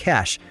flush with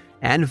cash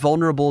and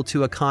vulnerable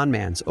to a con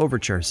man's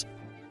overtures.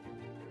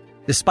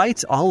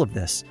 Despite all of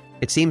this,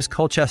 it seems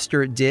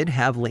Colchester did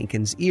have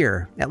Lincoln's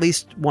ear, at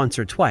least once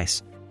or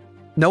twice.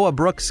 Noah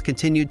Brooks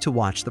continued to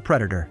watch the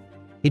predator.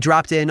 He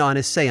dropped in on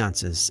his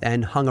seances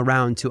and hung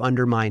around to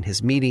undermine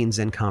his meetings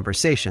and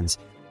conversations.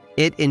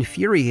 It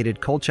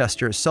infuriated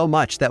Colchester so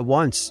much that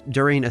once,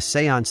 during a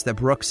seance that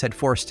Brooks had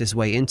forced his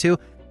way into,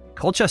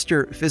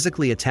 Colchester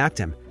physically attacked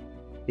him.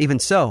 Even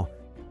so,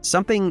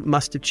 something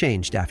must have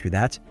changed after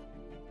that.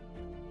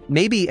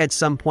 Maybe at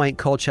some point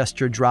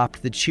Colchester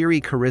dropped the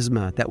cheery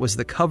charisma that was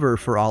the cover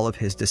for all of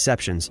his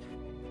deceptions.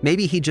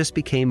 Maybe he just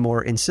became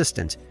more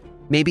insistent.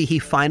 Maybe he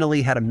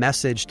finally had a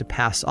message to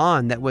pass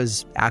on that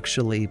was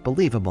actually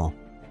believable.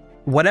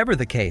 Whatever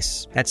the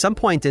case, at some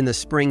point in the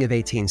spring of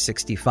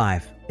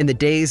 1865, in the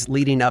days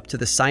leading up to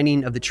the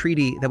signing of the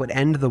treaty that would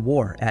end the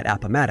war at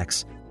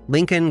Appomattox,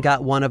 Lincoln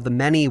got one of the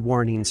many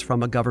warnings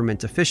from a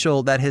government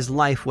official that his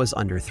life was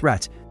under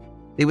threat.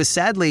 It was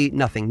sadly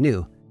nothing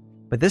new,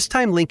 but this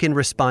time Lincoln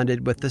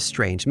responded with a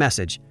strange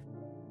message.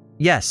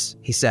 "Yes,"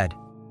 he said,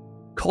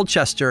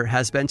 "Colchester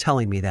has been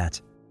telling me that."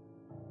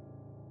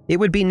 It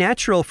would be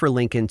natural for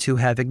Lincoln to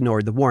have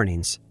ignored the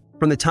warnings.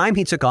 From the time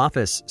he took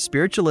office,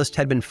 spiritualists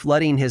had been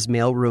flooding his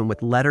mailroom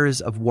with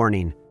letters of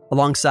warning,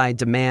 alongside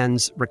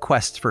demands,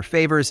 requests for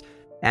favors,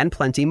 and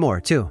plenty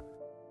more, too.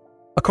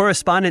 A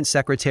correspondence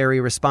secretary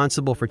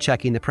responsible for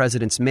checking the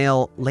president's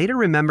mail later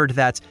remembered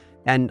that,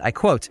 and I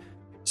quote,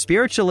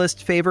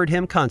 "Spiritualists favored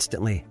him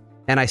constantly,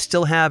 and I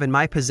still have in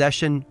my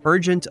possession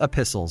urgent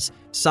epistles,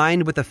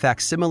 signed with the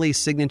facsimile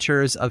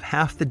signatures of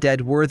half the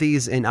dead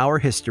worthies in our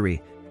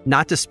history,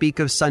 not to speak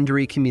of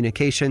sundry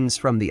communications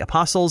from the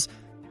apostles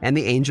and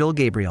the angel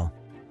Gabriel."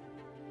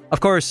 Of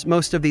course,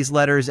 most of these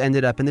letters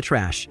ended up in the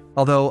trash,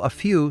 although a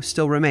few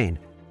still remain.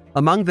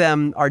 Among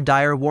them are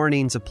dire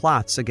warnings of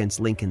plots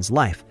against Lincoln's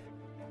life.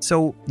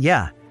 So,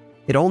 yeah,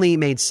 it only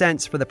made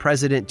sense for the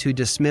president to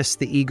dismiss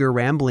the eager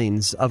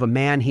ramblings of a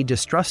man he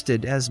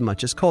distrusted as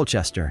much as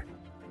Colchester.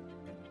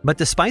 But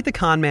despite the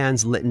con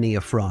man's litany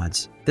of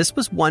frauds, this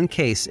was one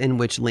case in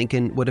which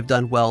Lincoln would have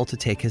done well to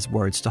take his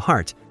words to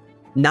heart.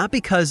 Not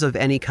because of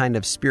any kind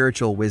of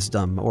spiritual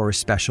wisdom or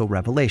special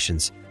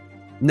revelations.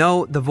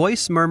 No, the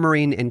voice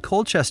murmuring in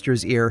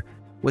Colchester's ear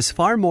was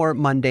far more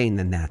mundane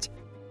than that.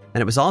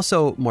 And it was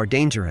also more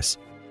dangerous,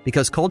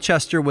 because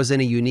Colchester was in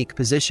a unique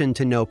position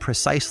to know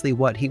precisely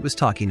what he was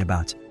talking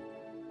about.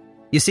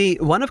 You see,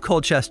 one of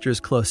Colchester's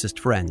closest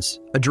friends,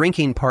 a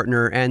drinking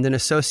partner and an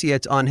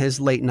associate on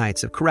his late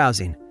nights of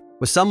carousing,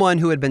 was someone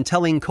who had been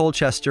telling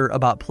Colchester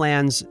about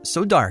plans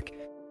so dark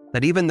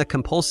that even the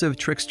compulsive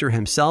trickster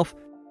himself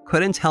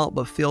couldn't help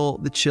but feel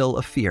the chill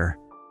of fear.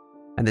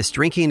 And this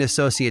drinking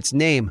associate's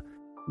name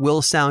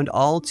will sound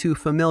all too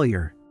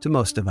familiar to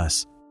most of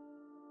us.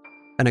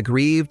 An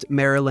aggrieved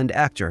Maryland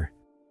actor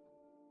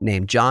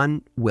named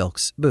John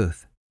Wilkes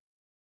Booth.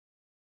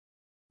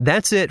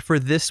 That's it for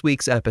this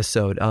week's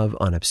episode of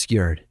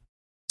Unobscured.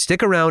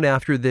 Stick around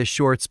after this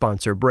short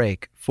sponsor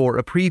break for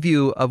a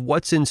preview of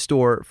what's in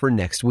store for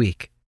next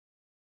week.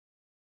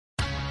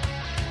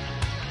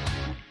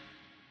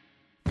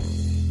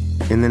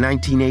 In the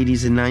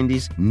 1980s and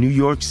 90s, New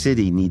York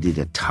City needed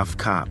a tough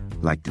cop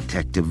like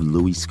Detective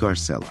Louis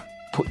Scarcella.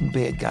 Putting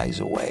bad guys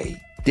away.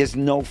 There's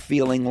no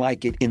feeling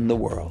like it in the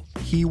world.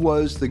 He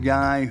was the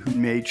guy who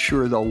made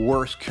sure the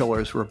worst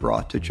killers were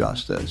brought to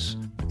justice.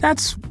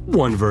 That's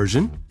one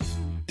version.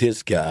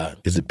 This guy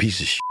is a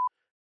piece of shit.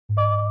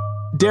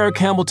 Derek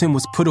Hamilton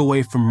was put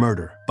away for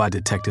murder by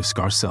Detective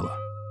Scarcella.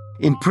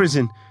 In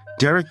prison,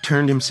 Derek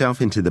turned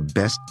himself into the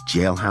best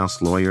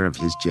jailhouse lawyer of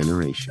his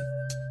generation.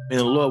 And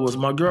the law was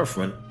my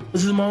girlfriend.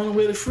 This is my only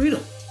way to freedom.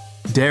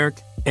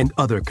 Derek and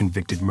other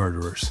convicted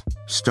murderers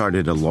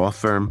started a law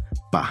firm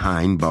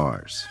behind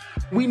bars.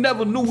 We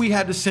never knew we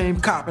had the same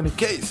cop in the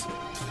case.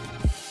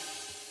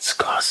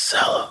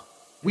 Scarcella.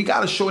 We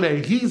gotta show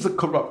that he's a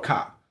corrupt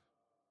cop.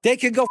 They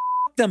can go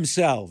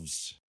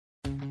themselves.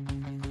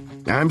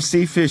 I'm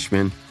Steve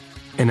Fishman.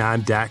 And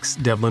I'm Dax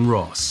Devlin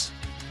Ross.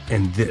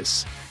 And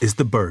this is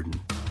The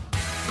Burden.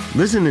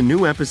 Listen to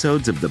new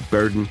episodes of The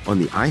Burden on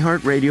the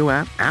iHeartRadio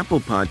app, Apple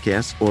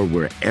Podcasts, or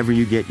wherever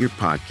you get your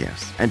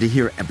podcasts. And to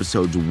hear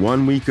episodes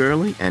 1 week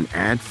early and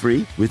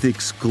ad-free with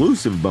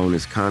exclusive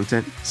bonus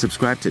content,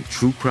 subscribe to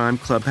True Crime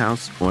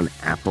Clubhouse on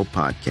Apple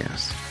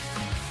Podcasts.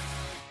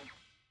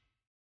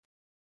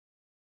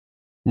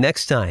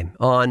 Next time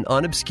on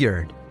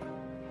Unobscured.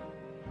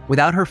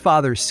 Without her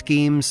father's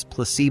schemes,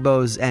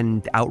 placebos,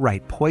 and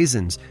outright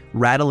poisons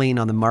rattling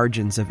on the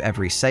margins of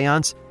every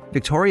seance,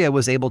 Victoria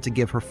was able to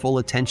give her full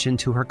attention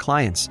to her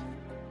clients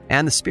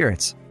and the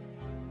spirits.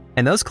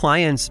 And those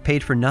clients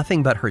paid for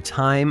nothing but her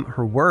time,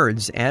 her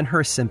words, and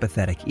her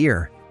sympathetic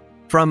ear.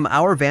 From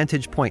our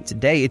vantage point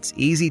today, it's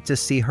easy to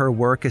see her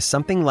work as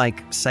something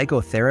like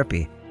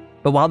psychotherapy.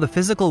 But while the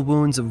physical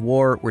wounds of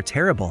war were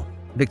terrible,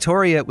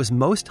 Victoria was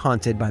most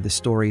haunted by the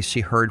stories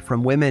she heard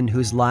from women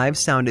whose lives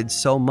sounded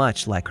so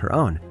much like her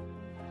own.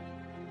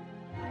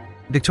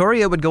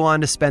 Victoria would go on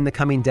to spend the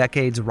coming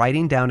decades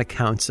writing down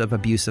accounts of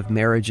abusive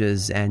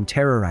marriages and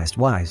terrorized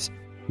wives.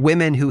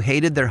 Women who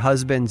hated their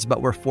husbands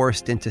but were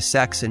forced into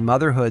sex and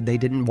motherhood they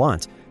didn't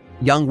want.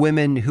 Young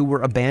women who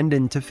were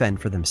abandoned to fend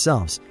for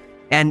themselves.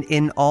 And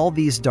in all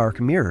these dark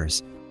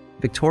mirrors,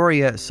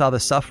 Victoria saw the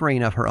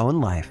suffering of her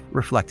own life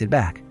reflected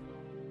back.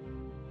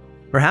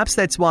 Perhaps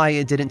that's why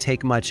it didn't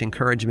take much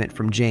encouragement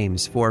from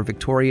James for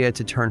Victoria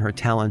to turn her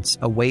talents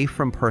away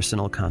from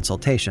personal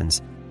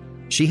consultations.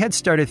 She had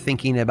started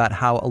thinking about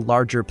how a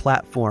larger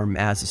platform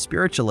as a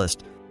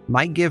spiritualist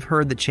might give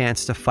her the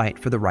chance to fight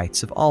for the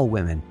rights of all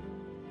women.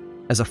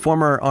 As a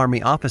former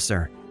Army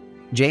officer,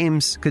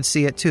 James could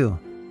see it too.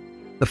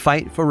 The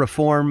fight for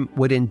reform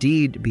would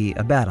indeed be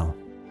a battle.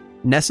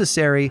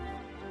 Necessary,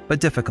 but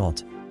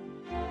difficult.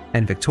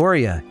 And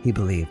Victoria, he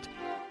believed,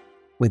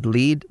 would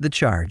lead the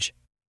charge.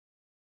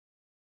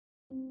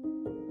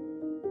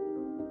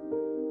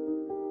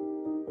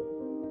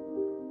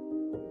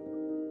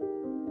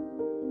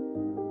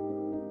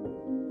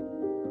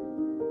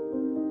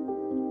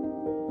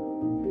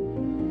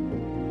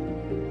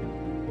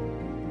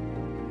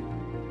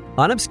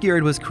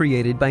 Unobscured was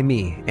created by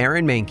me,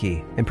 Aaron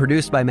Mahnke, and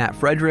produced by Matt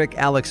Frederick,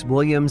 Alex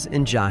Williams,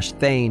 and Josh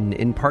Thane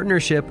in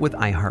partnership with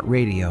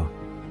iHeartRadio.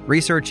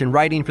 Research and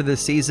writing for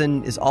this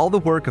season is all the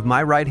work of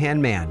my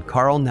right-hand man,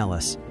 Carl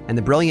Nellis, and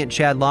the brilliant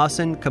Chad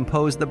Lawson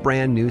composed the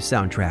brand new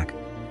soundtrack.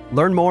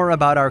 Learn more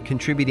about our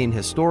contributing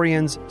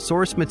historians,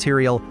 source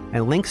material,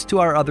 and links to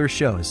our other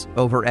shows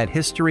over at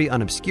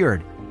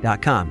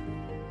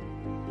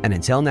historyunobscured.com. And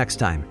until next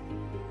time,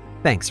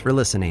 thanks for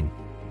listening.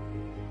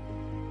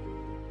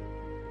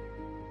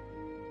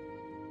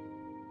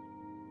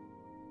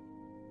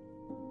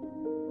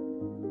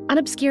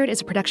 Unobscured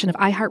is a production of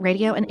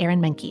iHeartRadio and Aaron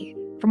Menke.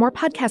 For more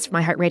podcasts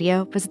from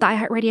iHeartRadio, visit the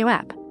iHeartRadio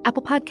app,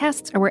 Apple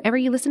Podcasts, or wherever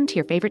you listen to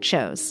your favorite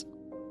shows.